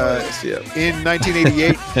in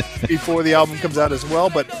 1988 before the album comes out as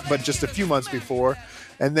well, but just a few months before.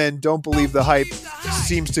 And then Don't Believe the Hype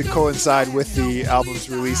seems to coincide with the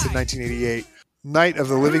album's release in 1988. Night of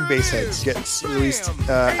the Living Bassheads gets released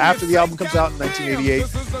after the album comes out in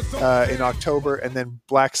 1988 in October, and then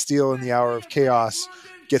Black Steel and the Hour of Chaos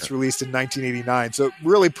gets released in 1989. So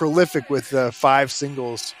really prolific with 5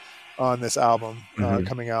 singles on this album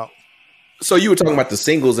coming out. So you were talking about the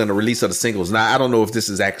singles and the release of the singles. Now, I don't know if this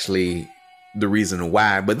is actually the reason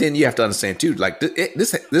why, but then you have to understand too, like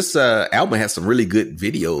this album has some really good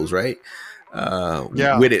videos, right?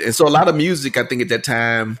 With it. And so a lot of music, I think at that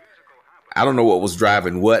time, I don't know what was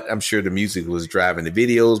driving what. I'm sure the music was driving the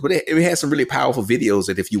videos, but it had some really powerful videos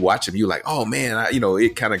that if you watch them, you're like, oh man,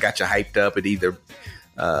 it kind of got you hyped up. It either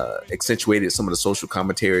accentuated some of the social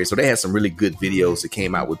commentary. So they had some really good videos that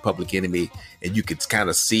came out with Public Enemy, and you could kind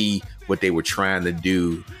of see what they were trying to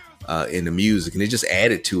do in the music, and it just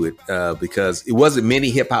added to it because it wasn't many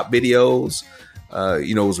hip hop videos.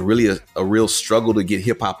 It was really a real struggle to get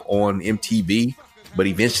hip hop on MTV, but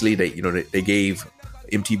eventually they gave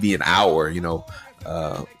MTV an hour, Yo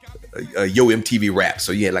MTV Rap.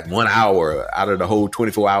 So you had like 1 hour out of the whole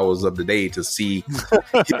 24 hours of the day to see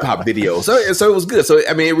hip hop videos. So it was good. So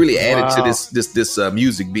I mean, it really added to this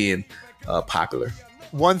music being popular.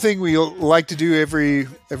 One thing we like to do every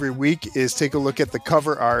week is take a look at the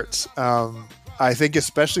cover art. I think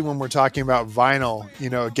especially when we're talking about vinyl,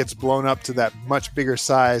 it gets blown up to that much bigger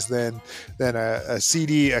size than a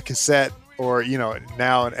CD, a cassette, or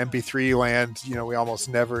now in MP3 land. We almost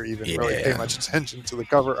never even really pay much attention to the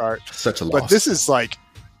cover art. Such a loss. But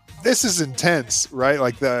this is intense, right?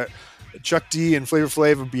 Like the Chuck D and Flavor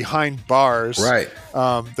Flav Behind Bars, right?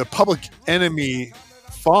 The Public Enemy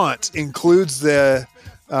font includes the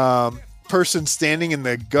person standing in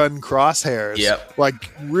the gun crosshairs. Yep.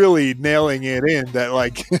 Like really nailing it in that,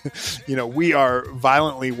 like, we are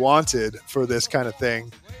violently wanted for this kind of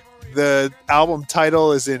thing. The album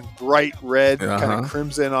title is in bright red, kind of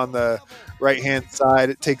crimson on the right-hand side.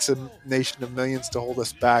 It takes a nation of millions to hold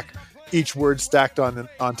us back. Each word stacked on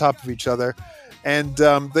top of each other. And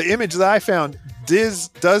the image that I found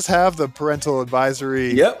does have the parental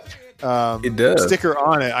advisory it does. sticker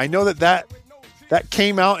on it. I know that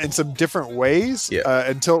came out in some different ways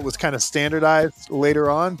until it was kind of standardized later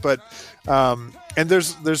on. But and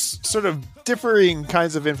there's sort of differing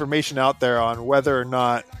kinds of information out there on whether or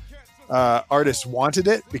not artists wanted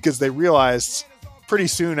it, because they realized pretty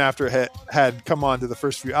soon after it had come on to the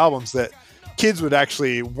first few albums that kids would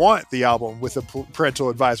actually want the album with a parental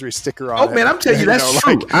advisory sticker on it. Oh man, I'm telling you that's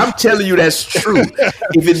true. Like, I'm telling you that's true.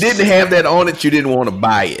 If it didn't have that on it, you didn't want to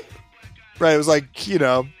buy it. Right. It was like,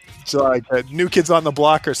 it's like New Kids on the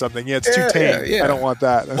Block or something. Yeah, it's too tame. Yeah. I don't want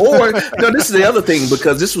that. Or no, this is the other thing,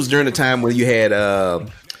 because this was during the time when you had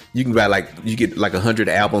you can buy you get 100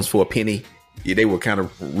 albums for a penny. Yeah, they were kind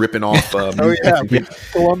of ripping off.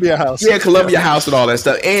 Columbia House. Yeah, Columbia House and all that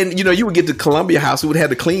stuff. And you would get the Columbia House. It would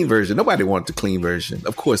have the clean version. Nobody wanted the clean version.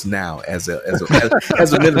 Of course, now as a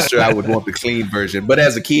minister, I would want the clean version. But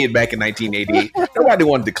as a kid back in 1988, nobody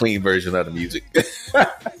wanted the clean version of the music.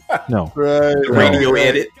 No, right, the radio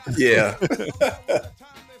edit. Yeah.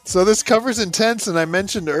 So this covers Intense, and I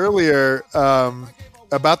mentioned earlier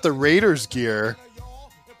about the Raiders gear.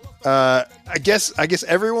 I guess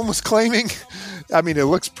everyone was claiming. I mean, it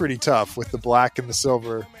looks pretty tough with the black and the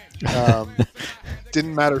silver.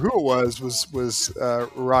 Didn't matter who it was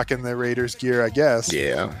rocking the Raiders gear, I guess.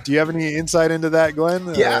 Yeah. Do you have any insight into that,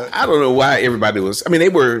 Glenn? Yeah, I don't know why everybody was. I mean, they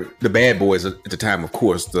were the bad boys at the time, of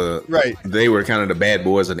course. They were kind of the bad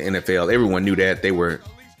boys of the NFL. Everyone knew that. They were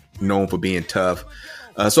known for being tough.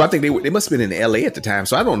 So I think they must have been in LA at the time.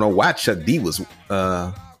 So I don't know why Chuck D was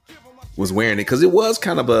wearing it, because it was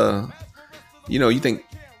kind of a, you think,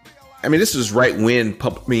 I mean, this was right when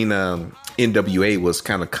NWA was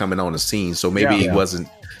kind of coming on the scene, so maybe it wasn't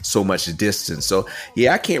so much distance. So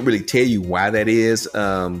yeah, I can't really tell you why that is.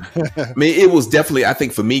 I mean, it was definitely, I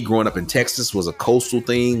think for me growing up in Texas was a coastal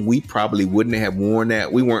thing. We probably wouldn't have worn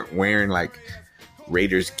that. We weren't wearing like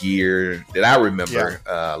Raiders gear that I remember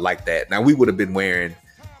like that. Now we would have been wearing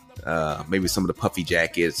maybe some of the puffy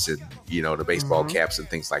jackets and the baseball caps and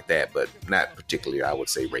things like that, but not particularly, I would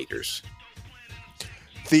say, Raiders.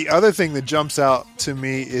 The other thing that jumps out to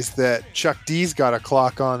me is that Chuck D's got a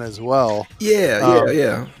clock on as well.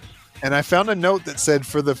 Yeah. And I found a note that said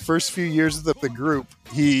for the first few years of the group,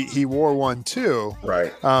 he wore one too.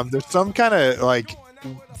 Right. There's some kind of like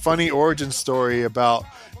funny origin story about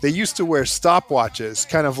they used to wear stopwatches,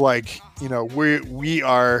 kind of like we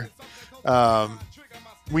are.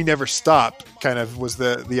 We never stop kind of was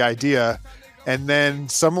the idea. And then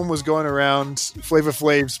someone was going around Flavor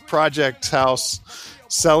Flav's project house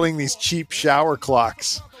selling these cheap shower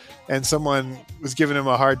clocks. And someone was giving him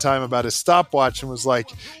a hard time about his stopwatch and was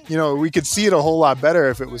like, we could see it a whole lot better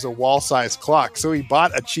if it was a wall-sized clock. So he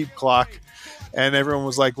bought a cheap clock, and everyone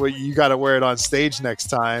was like, well, you got to wear it on stage next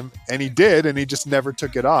time. And he did, and he just never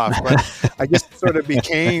took it off. But I guess it sort of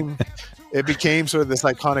became sort of this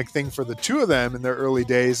iconic thing for the two of them in their early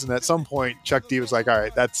days. And at some point, Chuck D was like, all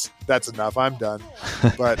right, that's enough. I'm done.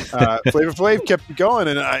 But Flavor Flav kept going.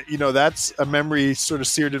 And, that's a memory sort of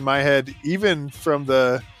seared in my head, even from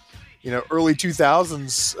the, early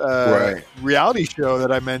 2000s reality show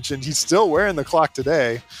that I mentioned. He's still wearing the clock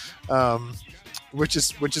today, which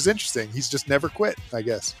is interesting. He's just never quit, I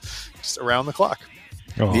guess, just around the clock.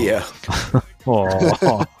 Oh. Yeah.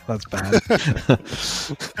 Oh, that's bad.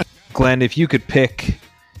 Glenn, if you could pick,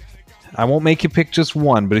 I won't make you pick just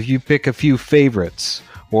one, but if you pick a few favorites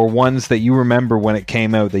or ones that you remember when it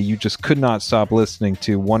came out that you just could not stop listening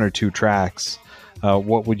to, one or two tracks,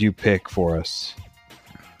 what would you pick for us?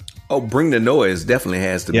 Oh, Bring the Noise definitely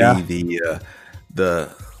has to be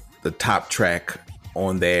the top track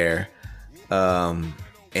on there.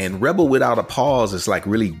 And Rebel Without a Pause is like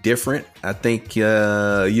really different. I think,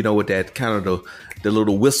 with that kind of the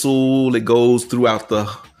little whistle that goes throughout the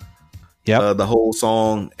whole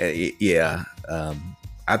song.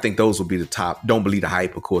 I think those will be the top. Don't Believe the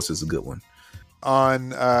Hype, of course, is a good one.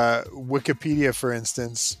 On Wikipedia, for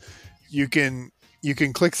instance, you can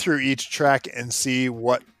click through each track and see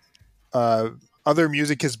what other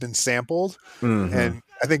music has been sampled. Mm-hmm. And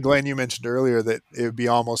I think, Glenn, you mentioned earlier that it would be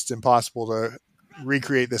almost impossible to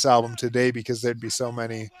recreate this album today because there'd be so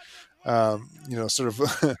many sort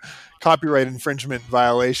of copyright infringement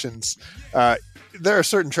violations. There are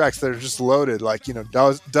certain tracks that are just loaded, like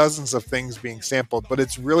dozens of things being sampled, but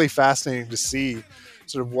it's really fascinating to see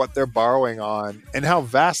sort of what they're borrowing on and how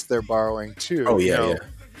vast they're borrowing too.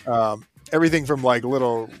 Everything from like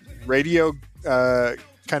little radio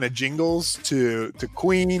kind of jingles to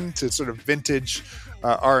Queen to sort of vintage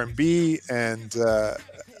R&B and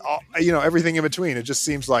everything in between. It just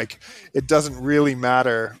seems like it doesn't really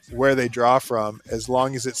matter where they draw from as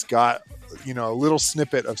long as it's got a little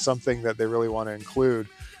snippet of something that they really want to include.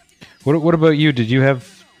 What about you? Did you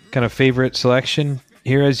have kind of favorite selection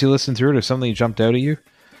here as you listen through it, or something jumped out at you?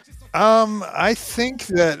 I think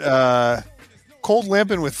that Cold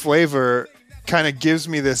Lampin' with Flavor kind of gives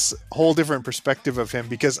me this whole different perspective of him,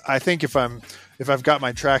 because I think if I've got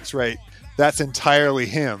my tracks right, that's entirely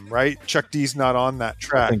him, right? Chuck D's not on that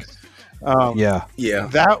track. Yeah.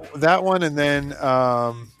 That one, and then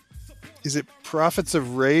is it Prophets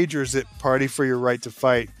of Rage or is it Party for Your Right to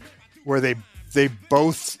Fight, where they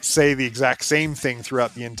both say the exact same thing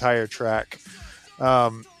throughout the entire track.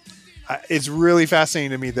 It's really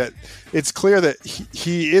fascinating to me that it's clear that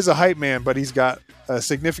he is a hype man, but he's got a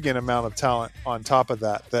significant amount of talent on top of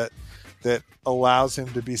that allows him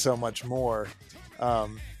to be so much more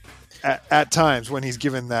at times when he's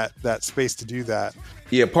given that space to do that.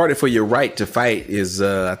 Yeah, Party for Your Right to Fight is,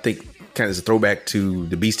 I think, kind of a throwback to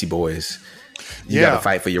the Beastie Boys. You got to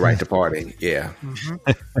fight for your right to party. Yeah.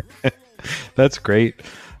 Mm-hmm. That's great.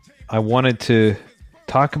 I wanted to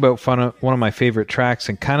talk about one of my favorite tracks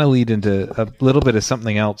and kind of lead into a little bit of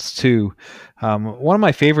something else too. One of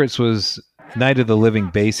my favorites was Night of the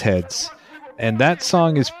Living Bassheads, and that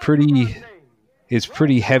song is pretty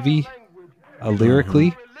heavy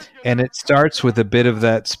lyrically, and it starts with a bit of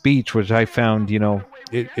that speech, which I found,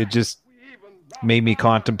 it just made me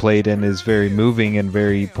contemplate and is very moving and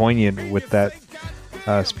very poignant with that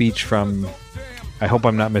speech from, I hope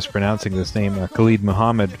I'm not mispronouncing this name, Khalid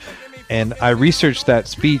Muhammad. And I researched that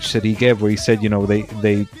speech that he gave where he said,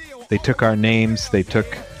 they took our names, they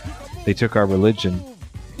took our religion.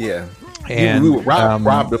 Yeah. And we were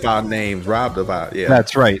robbed of our names, yeah.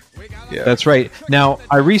 That's right. Yeah. That's right. Now,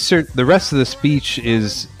 I researched the rest of the speech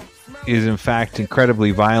is in fact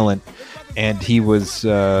incredibly violent, and he was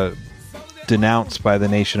denounced by the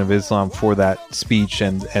Nation of Islam for that speech,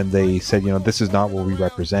 and they said, this is not what we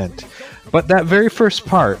represent. But that very first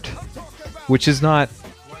part, which is not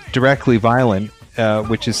directly violent,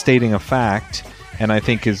 which is stating a fact, and I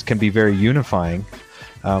think can be very unifying,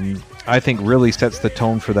 I think really sets the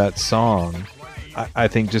tone for that song. I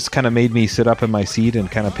think just kind of made me sit up in my seat and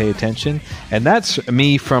kind of pay attention. And that's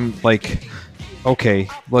me from okay,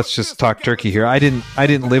 let's just talk turkey here. I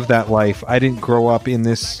didn't live that life. I didn't grow up in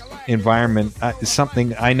this environment. It's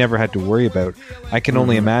something I never had to worry about. I can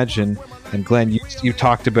only imagine. And Glenn, you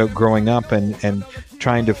talked about growing up and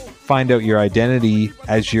trying to find out your identity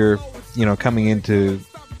as you're, coming into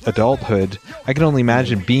adulthood. I can only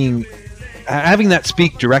imagine having that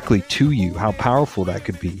speak directly to you, how powerful that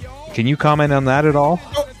could be. Can you comment on that at all?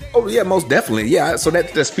 Oh yeah, most definitely. Yeah. So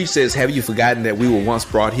that speech says, "Have you forgotten that we were once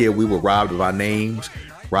brought here? We were robbed of our names,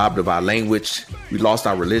 robbed of our language. We lost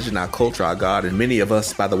our religion, our culture, our God, and many of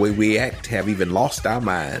us, by the way we act, have even lost our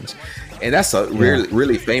minds." And that's a really,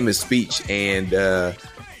 really famous speech. And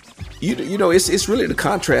it's really the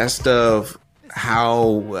contrast of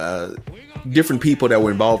how different people that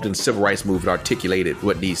were involved in the civil rights movement articulated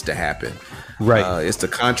what needs to happen. Right. It's the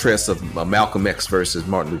contrast of Malcolm X versus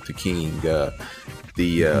Martin Luther King, the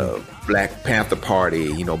Black Panther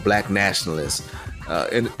Party, Black nationalists.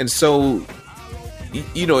 And so,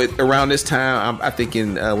 around this time, I think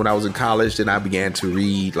when I was in college, then I began to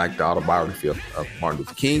read the autobiography of Martin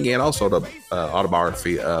Luther King and also the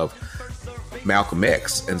autobiography of Malcolm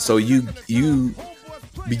X. And so you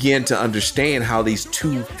begin to understand how these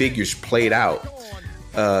two figures played out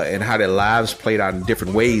and how their lives played out in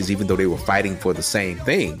different ways, even though they were fighting for the same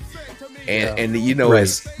thing. And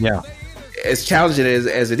as challenging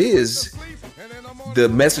as it is, the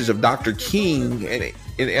message of Dr. King,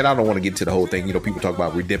 and I don't want to get into the whole thing. People talk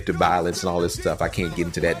about redemptive violence and all this stuff. I can't get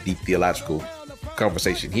into that deep theological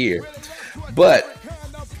conversation here. But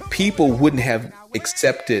people wouldn't have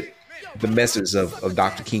accepted the message of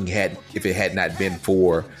Dr. King if it had not been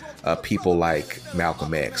for people like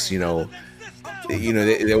Malcolm X.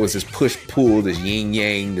 There was this push-pull, this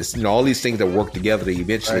yin-yang, this, all these things that work together to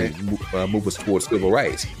eventually move us towards civil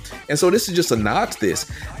rights. And so this is just a nod to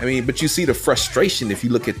this. I mean, but you see the frustration if you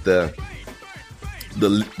look at the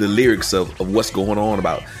lyrics of what's going on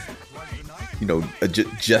about,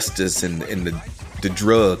 justice and the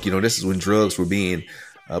drug. This is when drugs were being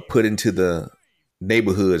put into the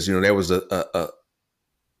neighborhoods. There was a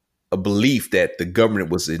belief that the government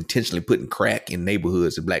was intentionally putting crack in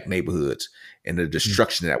neighborhoods, in black neighborhoods, and the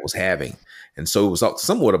destruction that was having. And so it was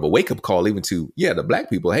somewhat of a wake-up call even to, the black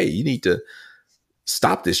people, hey, you need to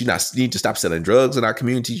stop this. You need to stop selling drugs in our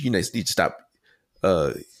communities. You need to stop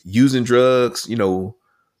using drugs.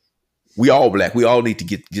 We all black. We all need to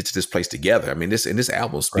get to this place together. I mean, this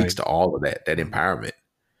album speaks to all of that empowerment.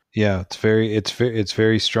 Yeah, it's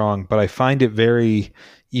very strong, but I find it very,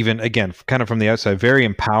 even again, kind of from the outside, very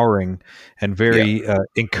empowering and very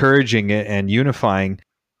encouraging and unifying.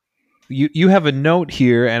 You have a note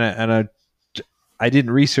here, and I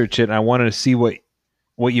didn't research it. And I wanted to see what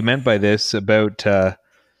you meant by this about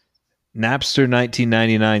Napster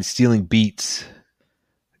 1999 stealing beats.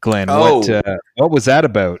 Glenn, what was that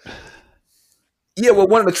about? Yeah, well,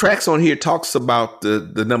 one of the tracks on here talks about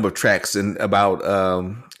the number of tracks and about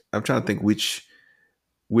I'm trying to think which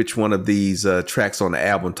one of these tracks on the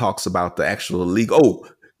album talks about the actual legal.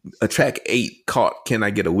 Track 8 caught Can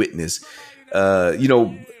I Get a Witness?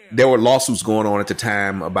 There were lawsuits going on at the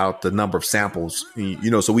time about the number of samples.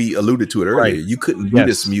 So we alluded to it earlier. Right. You couldn't do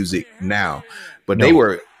this music now, but they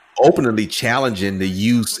were openly challenging the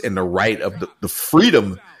use and the right of the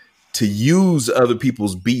freedom to use other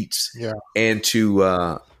people's beats and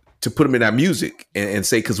to put them in our music and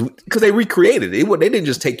say, because they recreated it. They didn't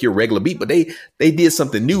just take your regular beat, but they did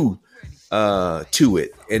something new to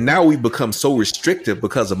it. And now we've become so restrictive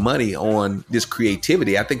because of money on this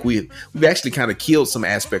creativity. I think we've actually kind of killed some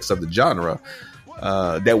aspects of the genre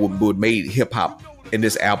that would made hip hop in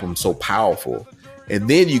this album so powerful. And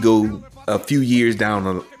then you go a few years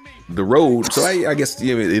down the road. So I guess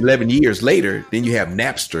 11 years later, then you have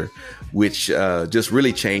Napster, which just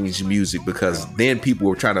really changed music, because then people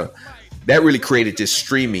were that really created this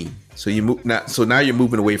streaming. So now you're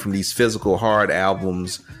moving away from these physical hard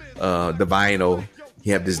albums, the vinyl.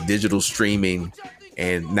 You have this digital streaming,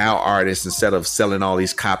 and now artists, instead of selling all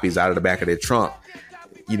these copies out of the back of their trunk,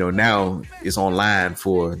 now it's online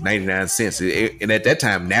for 99 cents. And at that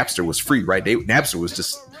time, Napster was free, right? Napster was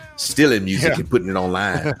just stealing music and putting it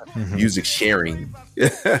online, music sharing.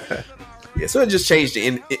 So it just changed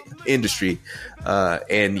the industry.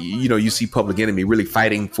 And, you see Public Enemy really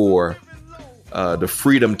fighting for the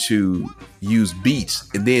freedom to use beats.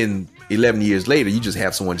 And then 11 years later, you just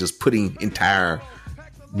have someone just putting entire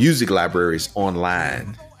music libraries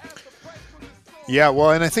online. Yeah,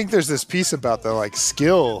 well, and I think there's this piece about the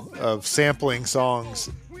skill of sampling songs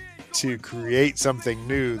to create something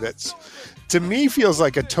new that's, to me, feels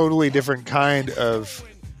like a totally different kind of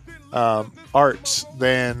art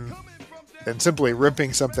than simply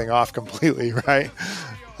ripping something off completely, right?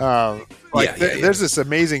 There's this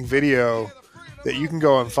amazing video that you can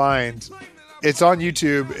go and find. It's on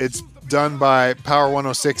YouTube. It's done by Power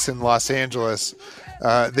 106 in Los Angeles.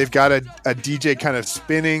 They've got a DJ kind of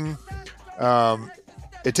spinning.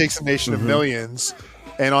 It takes a nation of millions.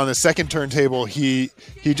 And on the second turntable, he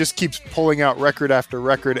just keeps pulling out record after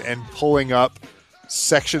record and pulling up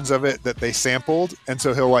sections of it that they sampled. And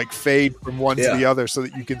so he'll fade from one to the other so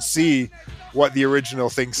that you can see what the original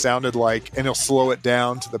thing sounded like, and he'll slow it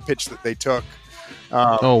down to the pitch that they took.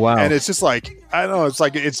 Oh, wow. And it's just I don't know,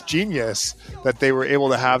 it's genius that they were able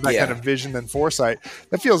to have that kind of vision and foresight.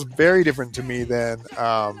 That feels very different to me than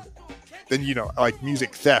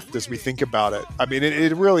music theft as we think about it. I mean,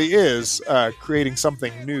 it really is creating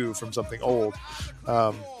something new from something old.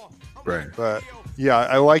 Right. But yeah,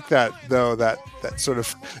 I like that though, that sort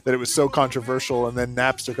of, that it was so controversial, and then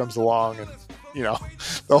Napster comes along and,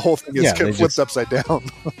 the whole thing is flipped upside down.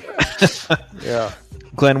 Yeah.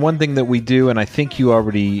 Glenn, one thing that we do, and I think you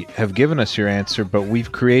already have given us your answer, but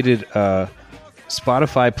we've created a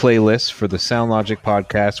Spotify playlist for the Sound Logic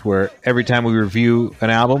podcast where every time we review an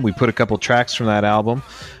album, we put a couple tracks from that album.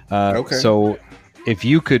 Okay. So if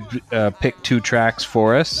you could pick 2 tracks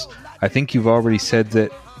for us, I think you've already said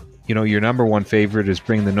that, your number one favorite is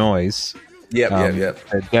Bring the Noise. Yep.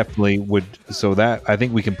 It definitely would. So that, I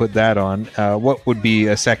think we can put that on. What would be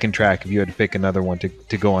a second track if you had to pick another one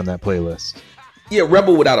to go on that playlist? Yeah,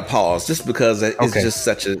 Rebel Without a Pause, just because it's just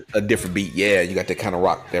such a different beat. Yeah, you got that kind of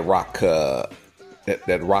rock, that rock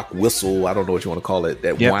whistle. I don't know what you want to call it.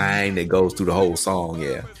 That whine that goes through the whole song.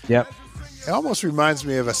 Yeah. Yep. It almost reminds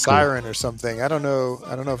me of a siren or something. I don't know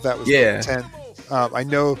if that was the intent. I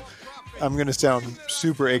know I'm going to sound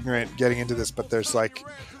super ignorant getting into this, but there's a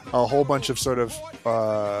whole bunch of sort of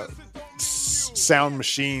sound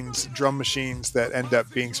machines, drum machines that end up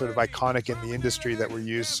being sort of iconic in the industry that were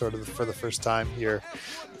used sort of for the first time here.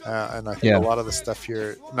 And I think a lot of the stuff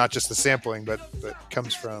here, not just the sampling, but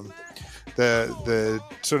comes from the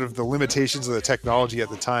sort of the limitations of the technology at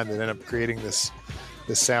the time that end up creating this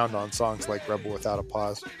sound on songs like Rebel Without a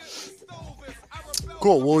Pause.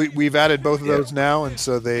 Cool. Well, we've added both of those now, and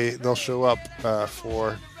so they'll show up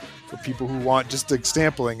for people who want just a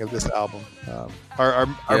sampling of this album. Our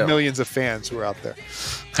millions of fans who are out there.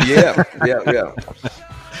 Yeah.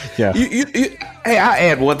 Yeah. Hey, I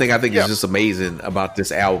add one thing I think is just amazing about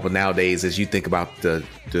this album nowadays as you think about the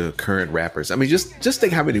current rappers. I mean, just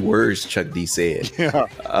think how many words Chuck D said. Yeah.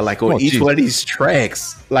 On each one of these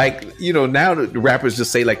tracks. Now the rappers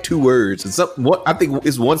just say 2 words. And I think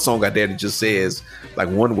it's one song out there that just says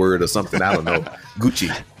one word or something. I don't know. Gucci.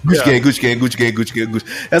 Gucci gang, Gucci gang, Gucci gang, Gucci gang,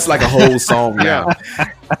 Gucci. That's a whole song now.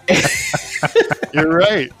 You're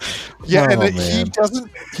right. Yeah,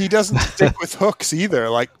 he doesn't stick with hooks either.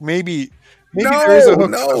 Maybe maybe there is a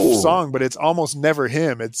hook song, but it's almost never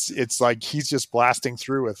him. It's like he's just blasting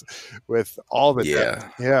through with all the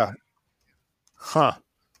depth. Yeah. Huh.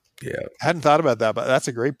 Yeah. Hadn't thought about that, but that's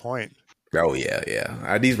a great point. Oh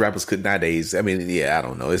yeah. These rappers could nowadays. I mean, I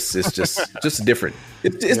don't know. It's just different.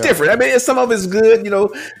 It's different. I mean, some of it's good, you know.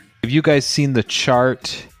 Have you guys seen the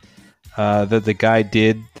chart that the guy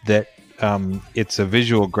did? That it's a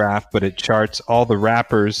visual graph, but it charts all the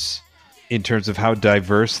rappers in terms of how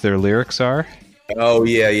diverse their lyrics are. Oh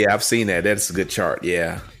yeah. I've seen that. That's a good chart.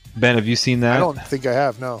 Yeah. Ben, have you seen that? I don't think I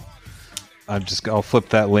have. No. I'll flip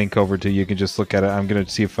that link over to you. You can just look at it. I'm going to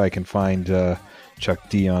see if I can find Chuck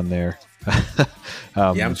D on there.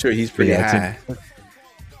 I'm sure he's pretty high.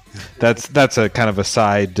 That's a kind of a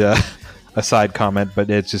side comment, but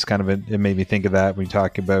it's just kind of it made me think of that when you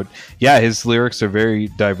talk about his lyrics are very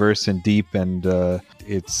diverse and deep, and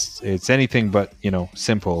it's anything but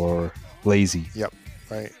simple or lazy. Yep.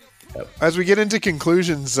 Right. Yep. As we get into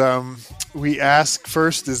conclusions, we ask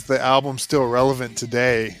first: is the album still relevant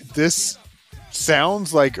today? This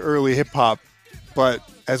sounds like early hip hop, but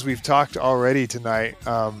as we've talked already tonight,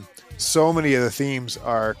 so many of the themes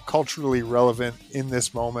are culturally relevant in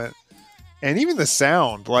this moment. And even the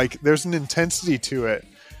sound, like there's an intensity to it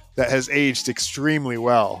that has aged extremely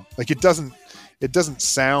well. Like it doesn't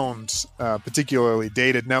sound particularly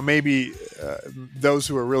dated. Now, maybe those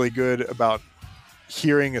who are really good about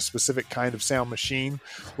hearing a specific kind of sound machine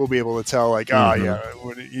will be able to tell, like,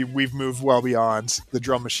 we've moved well beyond the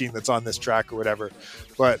drum machine that's on this track or whatever.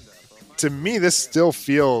 But to me, this still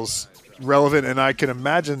feels relevant, and I can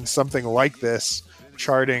imagine something like this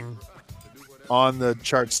charting on the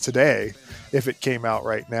charts today if it came out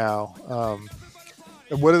right now.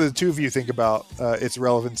 What do the two of you think about its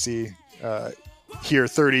relevancy here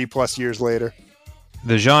 30 plus years later?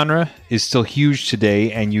 The genre is still huge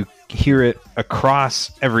today, and you hear it across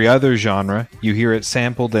every other genre. You hear it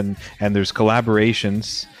sampled, and there's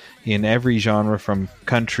collaborations in every genre, from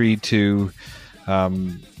country to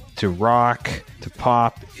rock to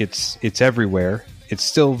pop. It's everywhere. It's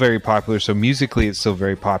still very popular. So musically, it's still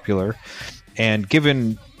very popular. And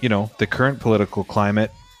given the current political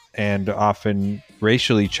climate and often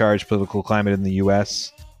racially charged political climate in the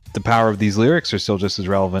U.S., the power of these lyrics are still just as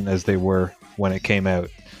relevant as they were when it came out.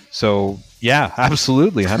 So yeah,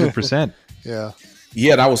 absolutely, 100%. Yeah,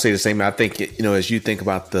 and I will say the same. I think as you think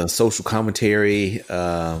about the social commentary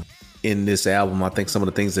in this album, I think some of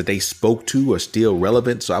the things that they spoke to are still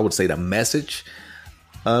relevant. So I would say the message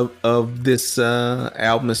of this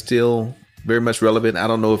album is still very much relevant. I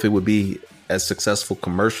don't know if it would be as successful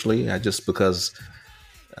commercially, just because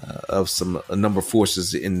of a number of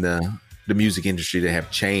forces in the music industry that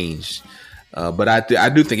have changed. But I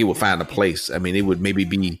do think it would find a place. I mean, it would maybe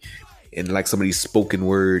be in like some of these spoken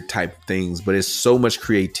word type things, but it's so much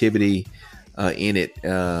creativity in it.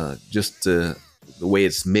 Just the way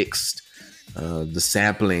it's mixed, the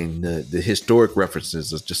sampling, the historic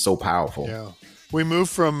references is just so powerful. Yeah. We move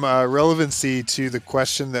from relevancy to the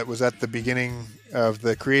question that was at the beginning of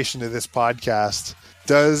the creation of this podcast.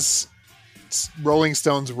 Does Rolling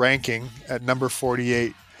Stone's ranking at number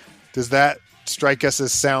 48, does that strike us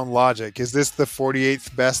as sound logic? Is this the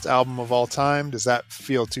 48th best album of all time? Does that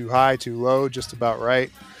feel too high, too low, just about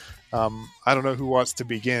right? I don't know who wants to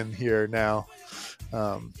begin here now.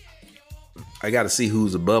 I got to see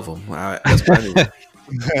who's above them. That's funny.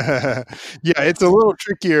 Yeah, it's a little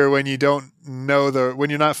trickier when you don't know when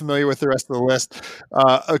you're not familiar with the rest of the list.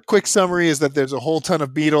 A quick summary is that there's a whole ton of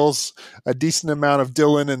Beatles, a decent amount of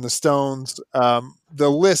Dylan and the Stones. The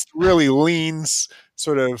list really leans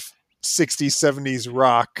sort of 60s, 70s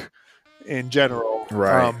rock in general.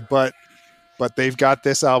 Right. But they've got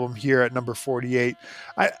this album here at number 48.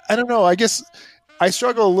 I don't know. I guess I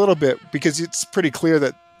struggle a little bit because it's pretty clear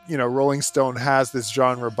that Rolling Stone has this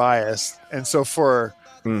genre bias, and so for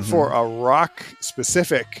a rock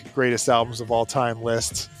specific greatest albums of all time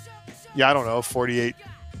list, I don't know, 48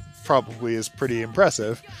 probably is pretty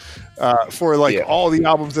impressive. For all the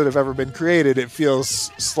albums that have ever been created, it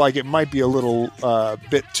feels like it might be a little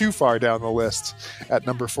bit too far down the list at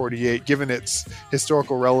number 48, given its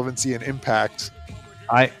historical relevancy and impact.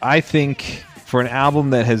 I think for an album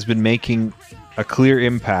that has been making a clear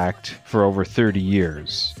impact for over 30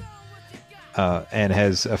 years and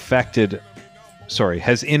has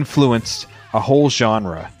influenced a whole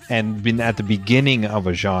genre and been at the beginning of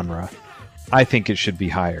a genre, I think it should be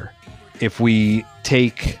higher. If we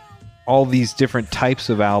take all these different types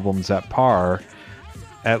of albums at par,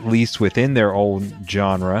 at least within their own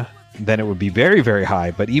genre, then it would be very, very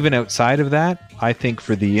high. But even outside of that, I think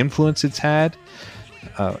for the influence it's had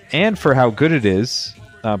and for how good it is,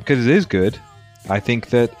 because it is good, I think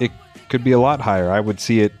that it could be a lot higher. I would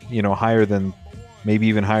see it, higher than, maybe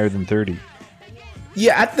even higher than 30.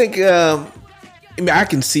 Yeah, I think. I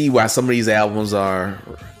can see why some of these albums are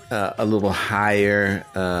a little higher.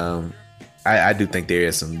 I do think there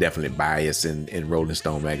is some definite bias in Rolling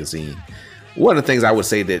Stone magazine. One of the things I would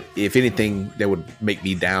say that, if anything, that would make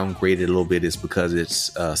me downgrade it a little bit is because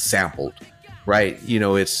it's sampled, right?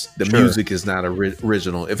 It's the music is not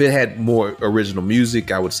original. If it had more original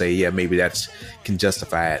music, I would say, yeah, maybe that can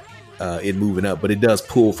justify it moving up. But it does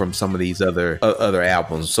pull from some of these other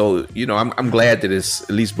albums. So I'm glad that it's at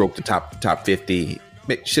least broke the top 50.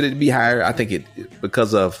 Should it be higher? I think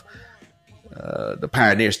because of the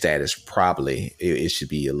pioneer status, probably it should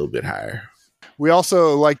be a little bit higher. We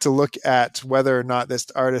also like to look at whether or not this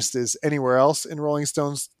artist is anywhere else in Rolling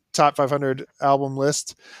Stone's top 500 album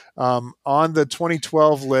list. On the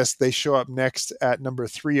 2012 list, they show up next at number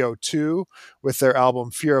 302 with their album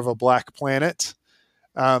Fear of a Black Planet.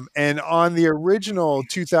 And on the original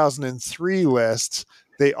 2003 list,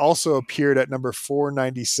 they also appeared at number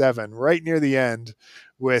 497, right near the end,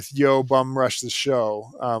 with Yo Bum Rush the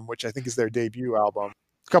Show, which I think is their debut album.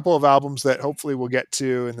 A couple of albums that hopefully we'll get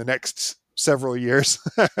to in the next several years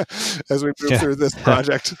as we move through this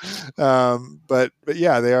project. But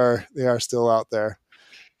yeah, they are still out there.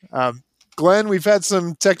 Glenn, we've had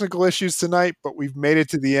some technical issues tonight, but we've made it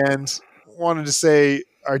to the end. Wanted to say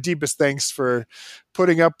our deepest thanks for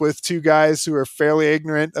putting up with two guys who are fairly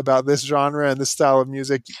ignorant about this genre and this style of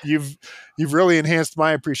music. You've really enhanced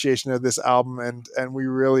my appreciation of this album, and we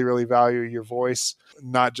really, really value your voice,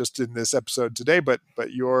 not just in this episode today, but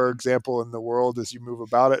your example in the world as you move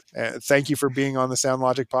about it. And thank you for being on the Sound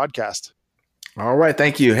Logic podcast. All right.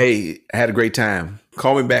 Thank you. Hey, I had a great time.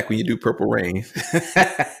 Call me back when you do Purple Rain.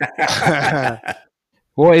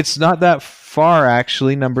 Well, it's not that far,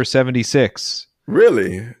 actually. Number 76.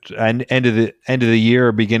 Really? And end of the year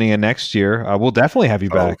or beginning of next year. We'll definitely have you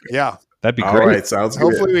back. Okay. Yeah. That'd be great. All right, sounds good.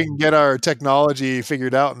 Hopefully we can get our technology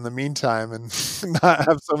figured out in the meantime and not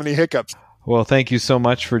have so many hiccups. Well, thank you so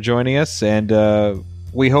much for joining us, and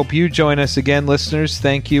we hope you join us again, listeners.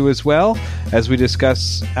 Thank you as well as we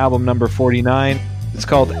discuss album number 49. It's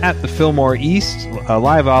called At the Fillmore East, a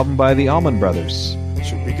live album by the Allman Brothers.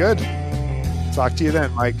 Should be good. Talk to you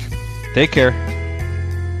then, Mike. Take care.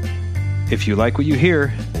 If you like what you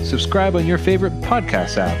hear, subscribe on your favorite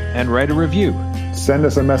podcast app and write a review. Send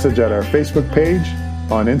us a message at our Facebook page,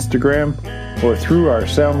 on Instagram, or through our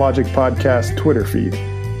Sound Logic Podcast Twitter feed.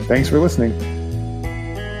 Thanks for listening.